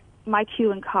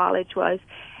cue in college was,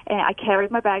 I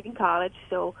carried my bag in college,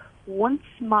 so once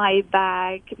my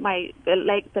bag, the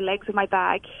legs of my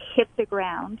bag hit the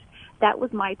ground, that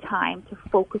was my time to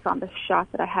focus on the shot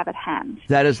that I have at hand.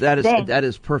 That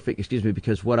is perfect. Excuse me,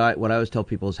 because what I always tell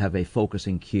people is have a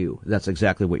focusing cue. That's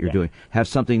exactly what you're doing. Have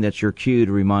something that's your cue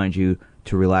to remind you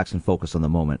to relax and focus on the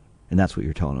moment, and that's what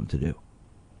you're telling them to do.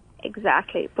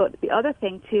 Exactly. But the other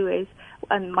thing, too, is,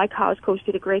 and my college coach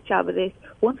did a great job of this,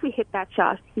 once we hit that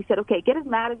shot, he said, okay, get as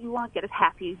mad as you want, get as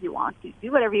happy as you want, do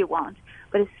whatever you want.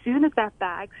 But as soon as that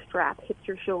bag strap hits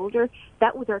your shoulder,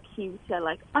 that was our cue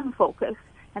to, unfocus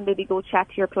and maybe go chat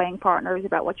to your playing partners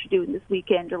about what you're doing this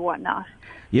weekend or whatnot.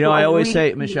 I always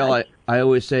say, Michelle, I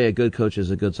always say a good coach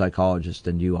is a good psychologist,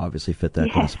 and you obviously fit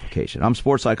that classification. I'm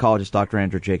sports psychologist Dr.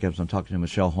 Andrew Jacobs. I'm talking to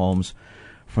Michelle Holmes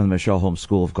from the Michelle Holmes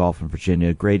School of Golf in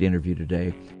Virginia. Great interview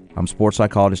today. I'm sports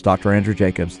psychologist Dr. Andrew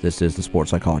Jacobs. This is the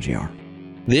Sports Psychology Hour.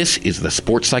 This is the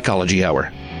Sports Psychology Hour.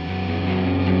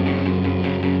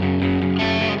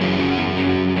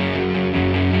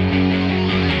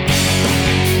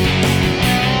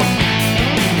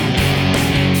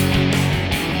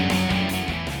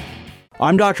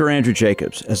 I'm Dr. Andrew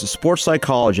Jacobs. As a sports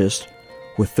psychologist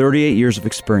with 38 years of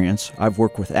experience, I've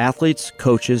worked with athletes,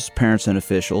 coaches, parents, and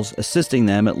officials, assisting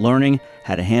them at learning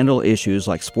how to handle issues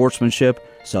like sportsmanship,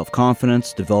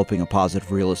 self-confidence, developing a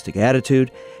positive, realistic attitude,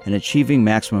 and achieving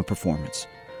maximum performance.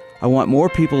 I want more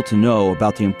people to know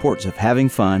about the importance of having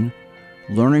fun,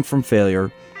 learning from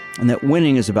failure, and that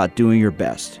winning is about doing your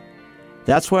best.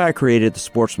 That's why I created the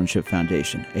Sportsmanship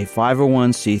Foundation, a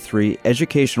 501c3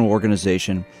 educational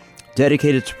organization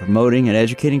dedicated to promoting and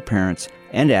educating parents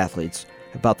and athletes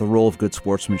about the role of good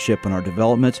sportsmanship in our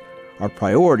development. Our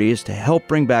priority is to help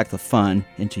bring back the fun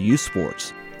into youth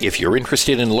sports. If you're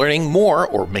interested in learning more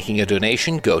or making a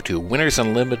donation, go to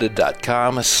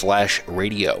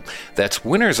winnersunlimited.com/radio. That's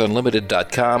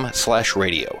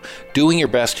winnersunlimited.com/radio. Doing your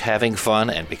best, having fun,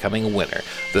 and becoming a winner.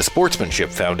 The Sportsmanship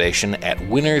Foundation at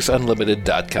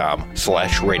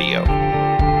winnersunlimited.com/radio.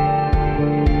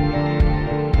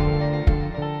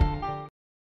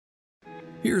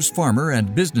 Here's farmer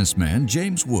and businessman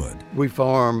James Wood. We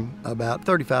farm about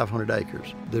 3,500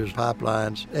 acres. There's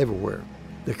pipelines everywhere.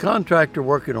 The contractor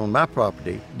working on my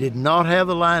property did not have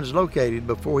the lines located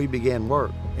before he began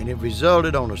work, and it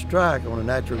resulted on a strike on a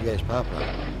natural gas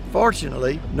pipeline.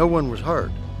 Fortunately, no one was hurt,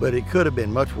 but it could have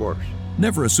been much worse.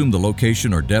 Never assume the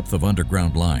location or depth of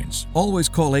underground lines. Always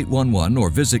call 811 or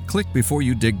visit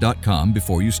clickbeforeyoudig.com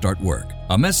before you start work.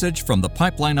 A message from the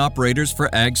Pipeline Operators for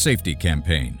Ag Safety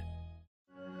campaign.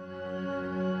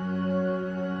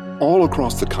 All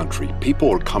across the country,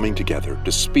 people are coming together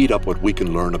to speed up what we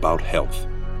can learn about health.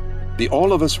 The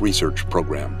All of Us Research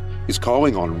Program is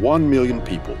calling on 1 million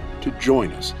people to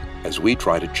join us as we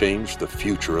try to change the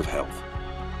future of health.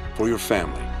 For your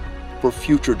family, for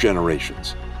future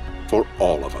generations, for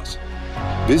all of us.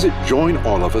 Visit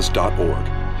joinallofus.org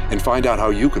and find out how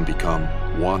you can become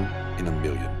 1 in a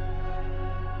million.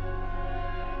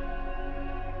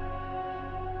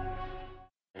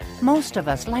 Most of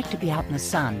us like to be out in the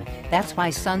sun. That's why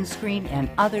sunscreen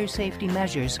and other safety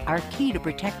measures are key to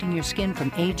protecting your skin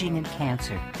from aging and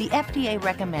cancer. The FDA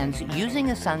recommends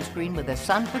using a sunscreen with a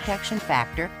sun protection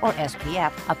factor, or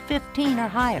SPF, of 15 or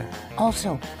higher.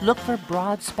 Also, look for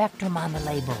broad spectrum on the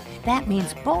label. That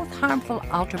means both harmful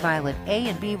ultraviolet A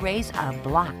and B rays are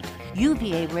blocked.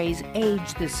 UVA rays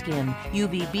age the skin,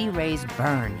 UVB rays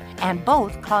burn, and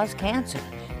both cause cancer.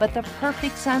 But the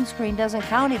perfect sunscreen doesn't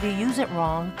count if you use it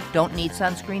wrong. Don't need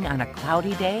sunscreen on a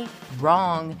cloudy day?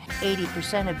 Wrong.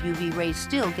 80% of UV rays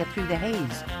still get through the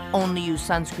haze. Only use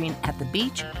sunscreen at the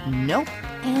beach? Nope.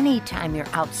 Anytime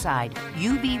you're outside,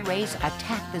 UV rays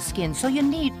attack the skin, so you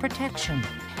need protection.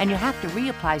 And you have to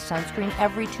reapply sunscreen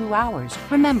every 2 hours.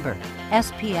 Remember,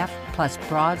 SPF plus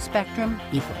broad spectrum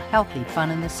equal healthy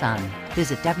fun in the sun.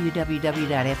 Visit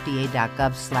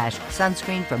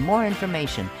www.fda.gov/sunscreen for more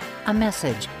information. A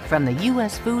message from the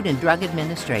U.S. Food and Drug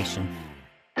Administration.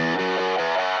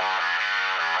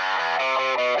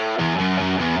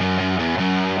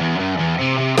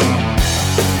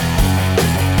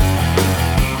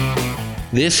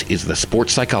 This is the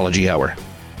Sports Psychology Hour.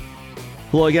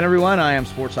 Hello again, everyone. I am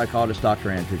sports psychologist Dr.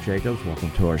 Andrew Jacobs.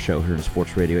 Welcome to our show here on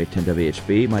Sports Radio 810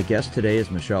 WHB. My guest today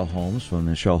is Michelle Holmes from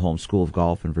the Michelle Holmes School of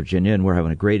Golf in Virginia, and we're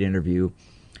having a great interview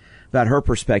about her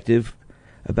perspective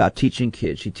about teaching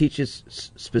kids. She teaches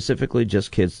specifically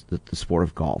just kids the sport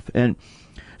of golf. And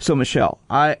so, Michelle,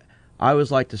 I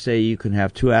always like to say you can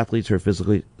have two athletes who are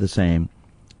physically the same,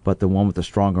 but the one with the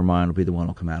stronger mind will be the one who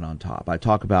will come out on top. I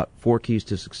talk about 4 keys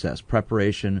to success: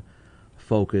 preparation,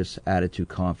 focus, attitude,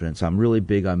 confidence. I'm really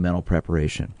big on mental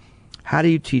preparation. How do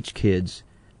you teach kids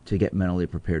to get mentally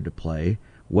prepared to play?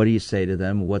 What do you say to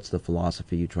them? What's the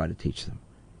philosophy you try to teach them?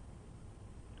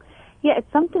 Yeah,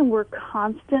 it's something we're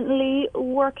constantly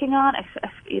working on,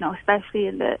 especially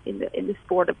in the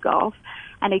sport of golf.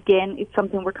 And again, it's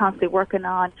something we're constantly working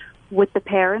on with the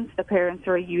parents. The parents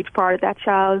are a huge part of that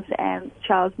child's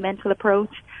mental approach.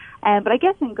 But I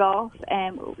guess in golf,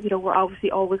 we're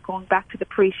obviously always going back to the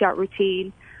pre-shot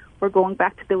routine. We're going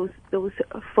back to those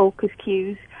focus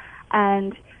cues.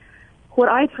 And what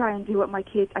I try and do with my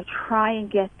kids, I try and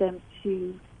get them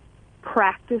to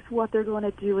practice what they're going to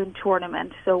do in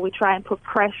tournament. So we try and put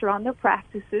pressure on their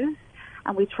practices,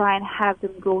 and we try and have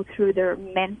them go through their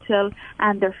mental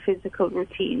and their physical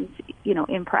routines,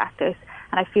 in practice.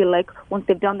 And I feel like once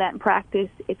they've done that in practice,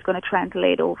 it's going to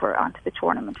translate over onto the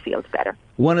tournament field better.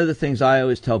 One of the things I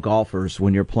always tell golfers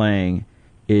when you're playing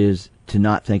is to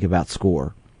not think about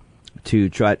score, to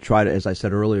try to, as I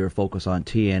said earlier, focus on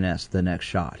TNS, the next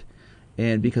shot.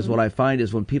 And because what I find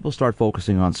is when people start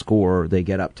focusing on score, they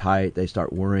get uptight, they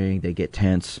start worrying, they get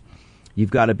tense. You've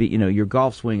got to be, your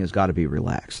golf swing has got to be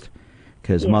relaxed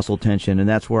because muscle tension. And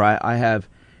that's where I have,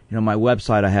 my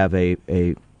website, I have a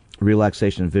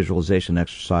relaxation and visualization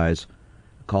exercise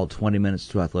called 20 Minutes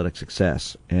to Athletic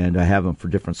Success. And I have them for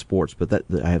different sports, but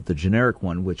I have the generic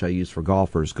one, which I use for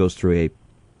golfers, goes through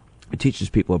it teaches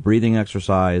people a breathing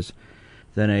exercise,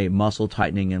 then a muscle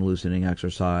tightening and loosening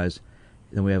exercise.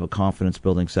 Then we have a confidence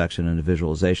building section and a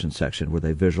visualization section where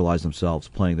they visualize themselves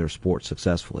playing their sport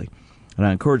successfully. And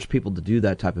I encourage people to do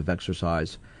that type of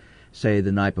exercise, say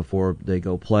the night before they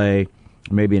go play,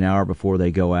 or maybe an hour before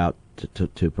they go out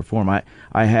to perform. I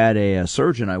had a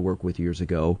surgeon I worked with years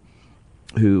ago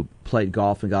who played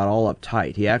golf and got all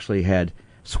uptight. He actually had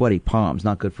sweaty palms.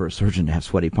 Not good for a surgeon to have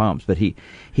sweaty palms, but he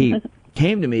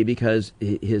came to me because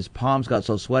his palms got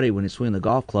so sweaty when he swung the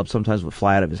golf club, sometimes would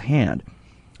fly out of his hand.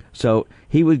 So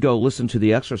he would go listen to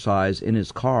the exercise in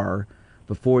his car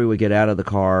before he would get out of the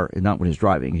car, and not when he's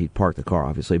driving. He'd park the car,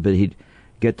 obviously, but he'd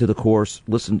get to the course,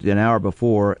 listen an hour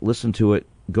before, listen to it,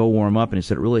 go warm up, and he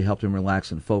said it really helped him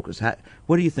relax and focus.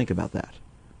 What do you think about that?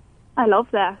 I love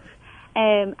that.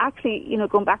 Actually,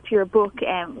 going back to your book,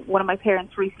 one of my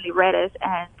parents recently read it,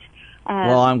 and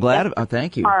well, I'm glad.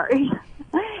 Thank you.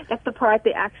 That's the part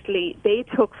they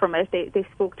took from it. They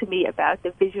spoke to me about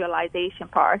the visualization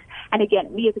part. And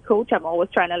again, me as a coach, I'm always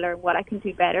trying to learn what I can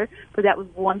do better. But that was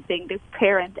one thing this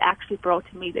parent actually brought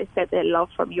to me. They said they love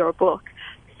from your book.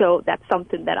 So that's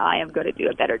something that I am going to do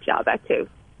a better job at too.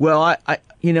 Well,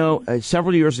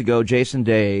 several years ago, Jason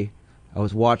Day, I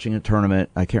was watching a tournament.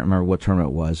 I can't remember what tournament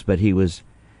it was, but he was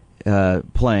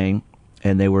playing,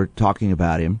 and they were talking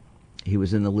about him. He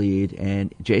was in the lead,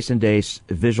 and Jason Day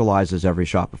visualizes every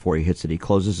shot before he hits it. He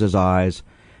closes his eyes,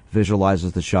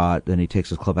 visualizes the shot, then he takes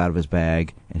his club out of his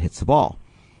bag and hits the ball.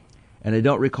 And I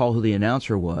don't recall who the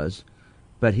announcer was,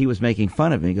 but he was making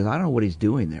fun of me because I don't know what he's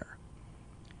doing there.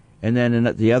 And then one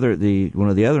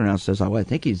of the other announcers says, "Oh, I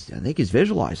think he's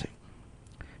visualizing."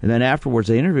 And then afterwards,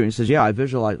 they interview him. He says, "Yeah, I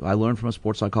visualize. I learned from a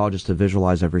sports psychologist to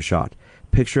visualize every shot,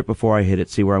 picture it before I hit it,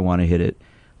 see where I want to hit it."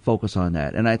 Focus on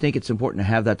that. And I think it's important to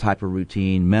have that type of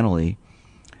routine mentally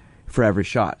for every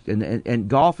shot. And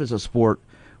golf is a sport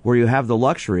where you have the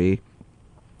luxury,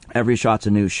 every shot's a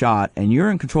new shot, and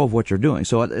you're in control of what you're doing.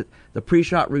 So the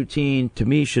pre-shot routine, to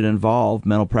me, should involve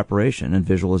mental preparation and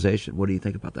visualization. What do you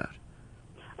think about that?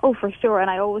 Oh, for sure. And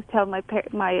I always tell my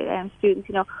students,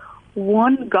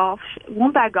 one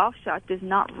bad golf shot does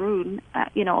not ruin,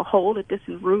 a hole. It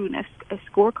doesn't ruin a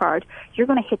scorecard. You're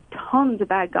going to hit tons of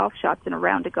bad golf shots in a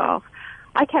round of golf.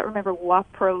 I can't remember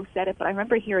what pro said it, but I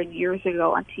remember hearing years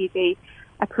ago on TV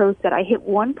a pro said, I hit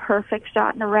one perfect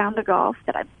shot in a round of golf,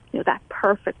 that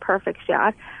perfect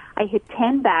shot. I hit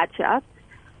 10 bad shots,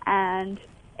 and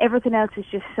everything else is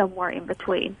just somewhere in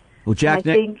between. Well, Jack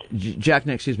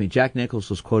Nicklaus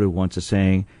was quoted once as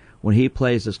saying, when he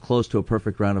plays as close to a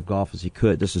perfect round of golf as he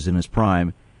could, this is in his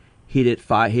prime, he'd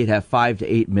have 5 to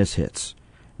 8 mishits.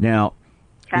 Now,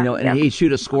 and he'd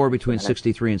shoot a score between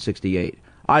 63 and 68.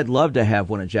 I'd love to have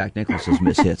one of Jack Nicklaus's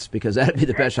mishits because that'd be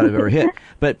the best shot I've ever hit.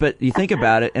 But you think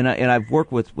about it, and I've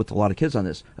worked with a lot of kids on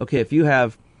this. Okay, if you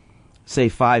have, say,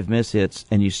 5 mishits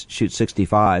and you shoot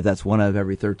 65, that's one of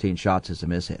every 13 shots is a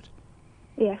mishit.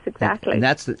 Yes, exactly. And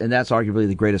that's arguably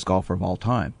the greatest golfer of all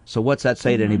time. So what's that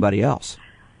say to anybody else?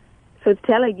 So it's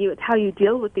telling you it's how you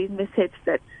deal with these mishits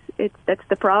that's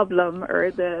the problem,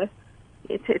 or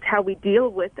it's how we deal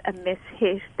with a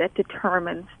mishit that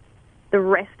determines the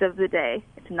rest of the day.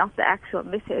 It's not the actual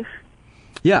mishit.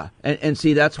 Yeah, and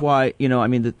see, that's why,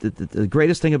 the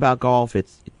greatest thing about golf,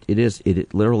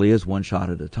 it literally is one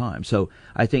shot at a time. So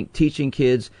I think teaching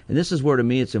kids, and this is where to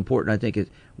me it's important, I think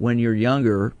when you're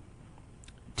younger,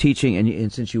 teaching,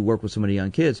 and since you work with so many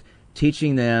young kids,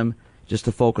 teaching them just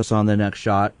to focus on the next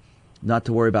shot, not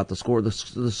to worry about the score. The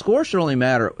score should only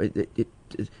matter,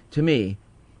 to me,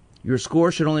 your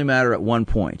score should only matter at one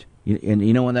point. And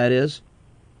you know when that is?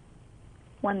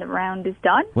 When the round is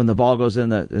done? When the ball goes in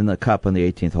the cup on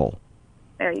the 18th hole.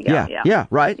 There you go. Yeah,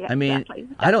 right. Yeah, I mean, exactly.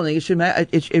 I don't think it should matter.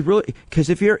 It really, because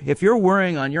if you're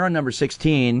worrying you're on number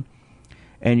 16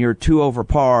 and you're 2 over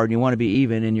par and you want to be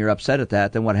even and you're upset at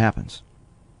that, then what happens?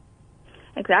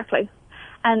 Exactly.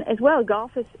 And as well,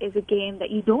 golf is a game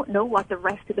that you don't know what the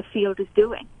rest of the field is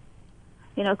doing.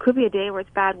 It could be a day where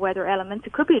it's bad weather elements.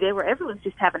 It could be a day where everyone's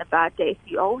just having a bad day. So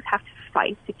you always have to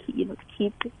fight to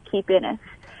keep in it.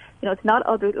 It's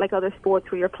not like other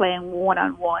sports where you're playing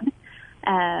one-on-one.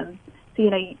 So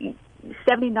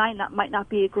 79 might not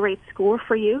be a great score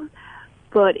for you,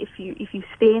 but if you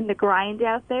stay in the grind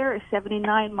out there, a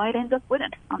 79 might end up winning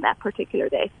on that particular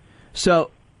day. So,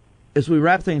 as we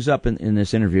wrap things up in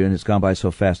this interview, and it's gone by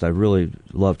so fast, I really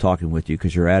love talking with you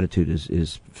because your attitude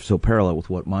is so parallel with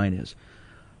what mine is.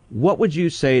 What would you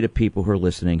say to people who are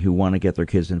listening who want to get their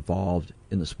kids involved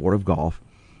in the sport of golf?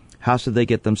 How should they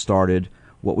get them started?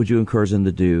 What would you encourage them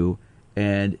to do?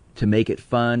 And to make it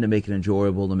fun, to make it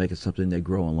enjoyable, to make it something they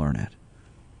grow and learn at?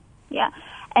 Yeah.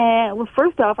 Well,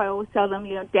 first off, I always tell them,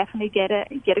 definitely get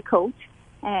a coach.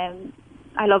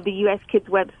 I love the U.S. Kids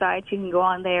website. You can go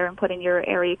on there and put in your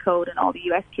area code, and all the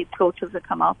U.S. Kids coaches will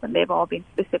come up, and they've all been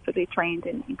specifically trained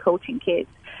in coaching kids.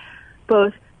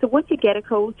 But so once you get a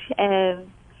coach,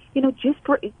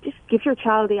 just give your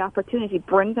child the opportunity.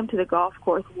 Bring them to the golf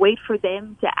course. Wait for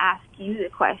them to ask you the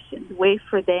questions. Wait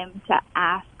for them to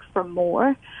ask for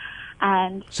more.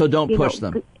 And so don't push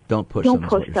them. Don't push them.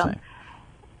 Is what you're saying.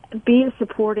 Be a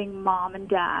supporting mom and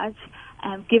dad,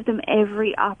 and give them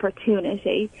every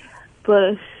opportunity.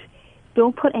 But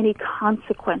don't put any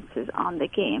consequences on the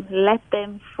game. Let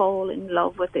them fall in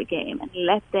love with the game and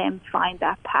let them find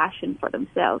that passion for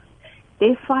themselves.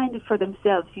 They find it for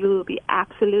themselves. You will be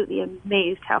absolutely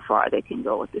amazed how far they can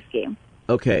go with this game.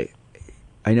 Okay.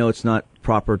 I know it's not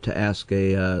proper to ask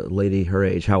a lady her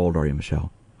age. How old are you,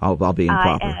 Michelle? I'll be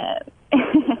improper.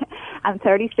 I'm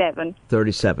 37.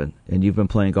 37. And you've been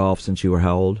playing golf since you were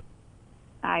how old?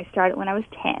 I started when I was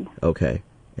 10. Okay.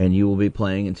 And you will be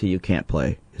playing until you can't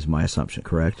play, is my assumption,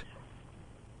 correct?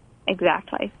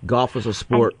 Exactly. Golf was a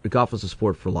sport. Golf was a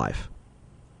sport for life.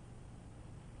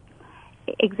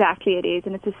 Exactly, it is,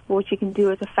 and it's a sport you can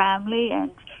do as a family.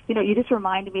 And you just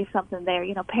reminded me of something there.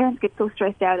 Parents get so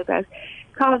stressed out about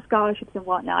college scholarships and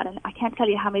whatnot, and I can't tell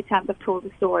you how many times I've told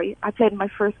the story. I played in my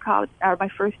first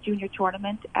junior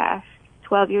tournament at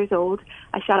 12 years old.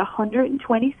 I shot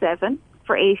 127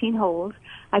 for 18 holes.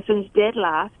 I finished dead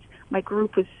last. My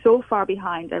group was so far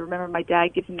behind. I remember my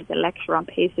dad giving me the lecture on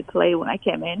pace of play when I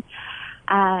came in.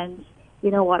 And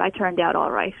you know what? I turned out all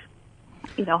right.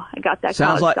 I got that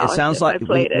college scholarship. It sounds like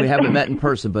we haven't met in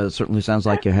person, but it certainly sounds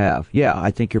like you have. Yeah,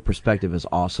 I think your perspective is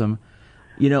awesome.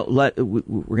 We're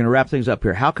going to wrap things up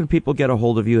here. How can people get a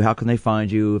hold of you? How can they find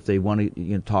you if they want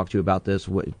to talk to you about this?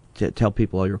 Tell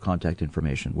people all your contact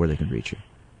information, where they can reach you.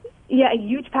 Yeah, a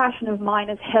huge passion of mine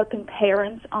is helping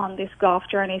parents on this golf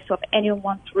journey. So if anyone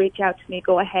wants to reach out to me,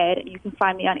 go ahead. And you can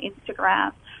find me on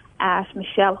Instagram at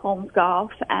Michelle Holmes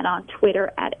Golf and on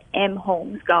Twitter at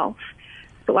mholmesgolf.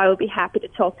 So I will be happy to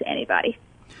talk to anybody.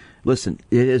 Listen,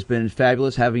 it has been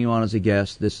fabulous having you on as a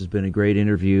guest. This has been a great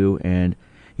interview. And,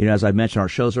 as I mentioned, our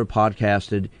shows are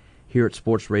podcasted here at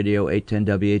Sports Radio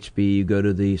 810 WHB. You go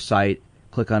to the site,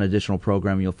 click on additional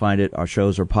program, you'll find it. Our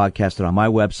shows are podcasted on my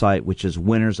website, which is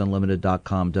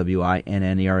winnersunlimited.com,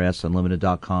 WINNERS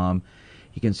unlimited.com.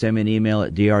 You can send me an email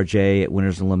at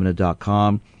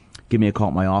drj@winnersunlimited.com. Give me a call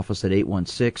at my office at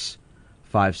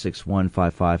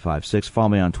 816-561-5556. Follow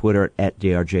me on Twitter at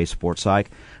DRJ Sports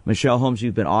Psych. Michelle Holmes,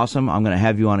 you've been awesome. I'm going to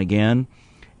have you on again.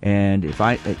 And if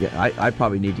I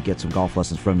probably need to get some golf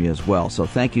lessons from you as well. So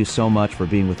thank you so much for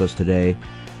being with us today.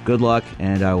 Good luck,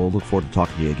 and I will look forward to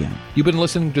talking to you again. You've been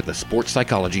listening to the Sports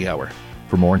Psychology Hour.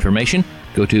 For more information,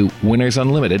 go to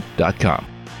winnersunlimited.com.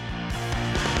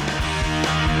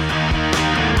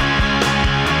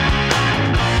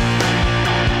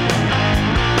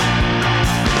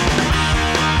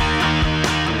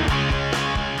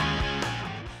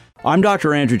 I'm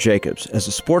Dr. Andrew Jacobs. As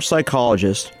a sports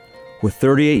psychologist with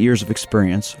 38 years of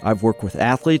experience, I've worked with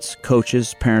athletes,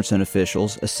 coaches, parents, and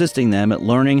officials, assisting them at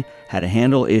learning how to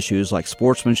handle issues like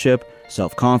sportsmanship,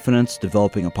 self-confidence,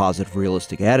 developing a positive,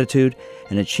 realistic attitude,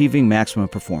 and achieving maximum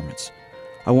performance.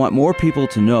 I want more people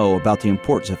to know about the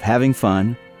importance of having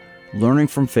fun, learning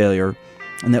from failure,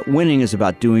 and that winning is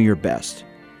about doing your best.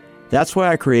 That's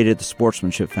why I created the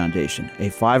Sportsmanship Foundation, a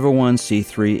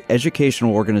 501c3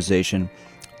 educational organization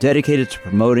dedicated to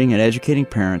promoting and educating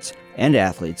parents and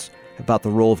athletes about the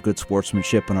role of good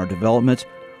sportsmanship in our development.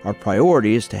 Our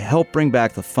priority is to help bring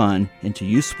back the fun into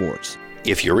youth sports.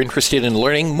 If you're interested in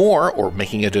learning more or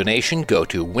making a donation, go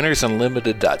to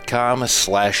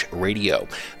winnersunlimited.com/radio.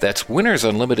 That's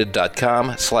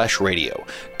winnersunlimited.com/radio.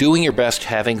 Doing your best,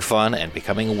 having fun, and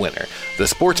becoming a winner. The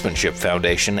Sportsmanship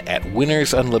Foundation at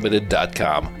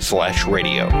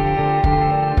winnersunlimited.com/radio.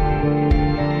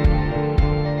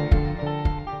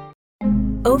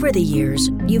 Over the years,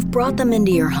 you've brought them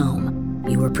into your home.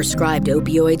 You were prescribed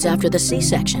opioids after the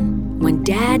C-section, when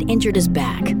Dad injured his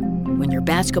back, when your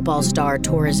basketball star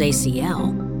tore his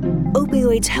ACL.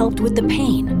 Opioids helped with the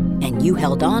pain, and you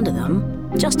held on to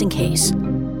them just in case.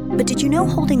 But did you know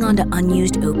holding on to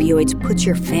unused opioids puts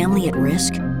your family at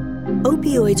risk?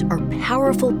 Opioids are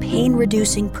powerful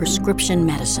pain-reducing prescription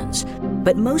medicines,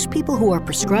 but most people who are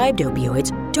prescribed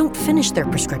opioids don't finish their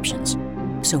prescriptions.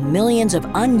 So millions of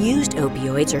unused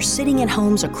opioids are sitting in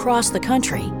homes across the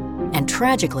country. And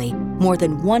tragically, more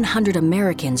than 100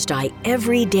 Americans die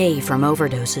every day from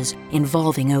overdoses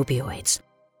involving opioids.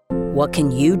 What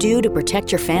can you do to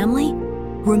protect your family?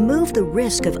 Remove the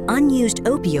risk of unused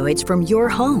opioids from your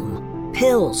home.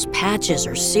 Pills, patches,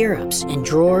 or syrups in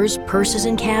drawers, purses,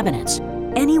 and cabinets,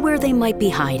 anywhere they might be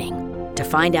hiding. To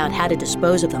find out how to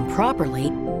dispose of them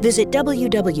properly, visit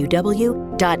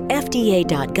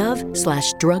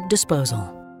www.fda.gov/drug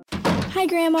disposal. Hi,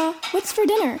 Grandma. What's for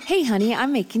dinner? Hey, honey,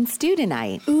 I'm making stew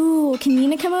tonight. Ooh, can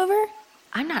Nina come over?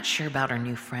 I'm not sure about our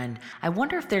new friend. I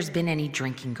wonder if there's been any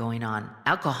drinking going on.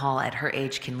 Alcohol at her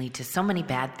age can lead to so many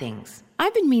bad things.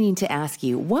 I've been meaning to ask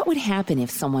you, what would happen if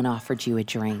someone offered you a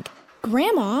drink?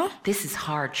 Grandma? This is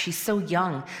hard. She's so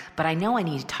young, but I know I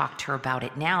need to talk to her about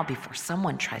it now before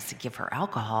someone tries to give her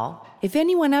alcohol. If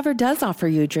anyone ever does offer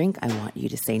you a drink, I want you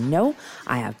to say no.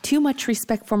 I have too much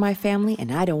respect for my family,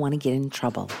 and I don't want to get in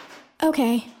trouble.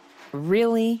 Okay.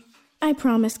 Really? I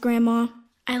promise, Grandma.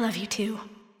 I love you too.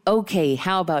 Okay,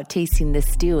 how about tasting this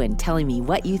stew and telling me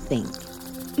what you think?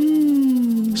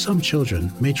 Some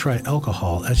children may try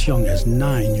alcohol as young as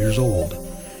 9 years old.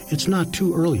 It's not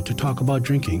too early to talk about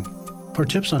drinking. For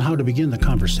tips on how to begin the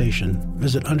conversation,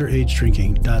 visit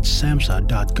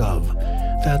underagedrinking.samhsa.gov.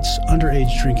 That's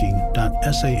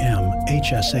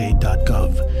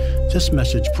underagedrinking.samhsa.gov. This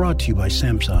message brought to you by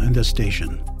SAMHSA and this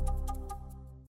station.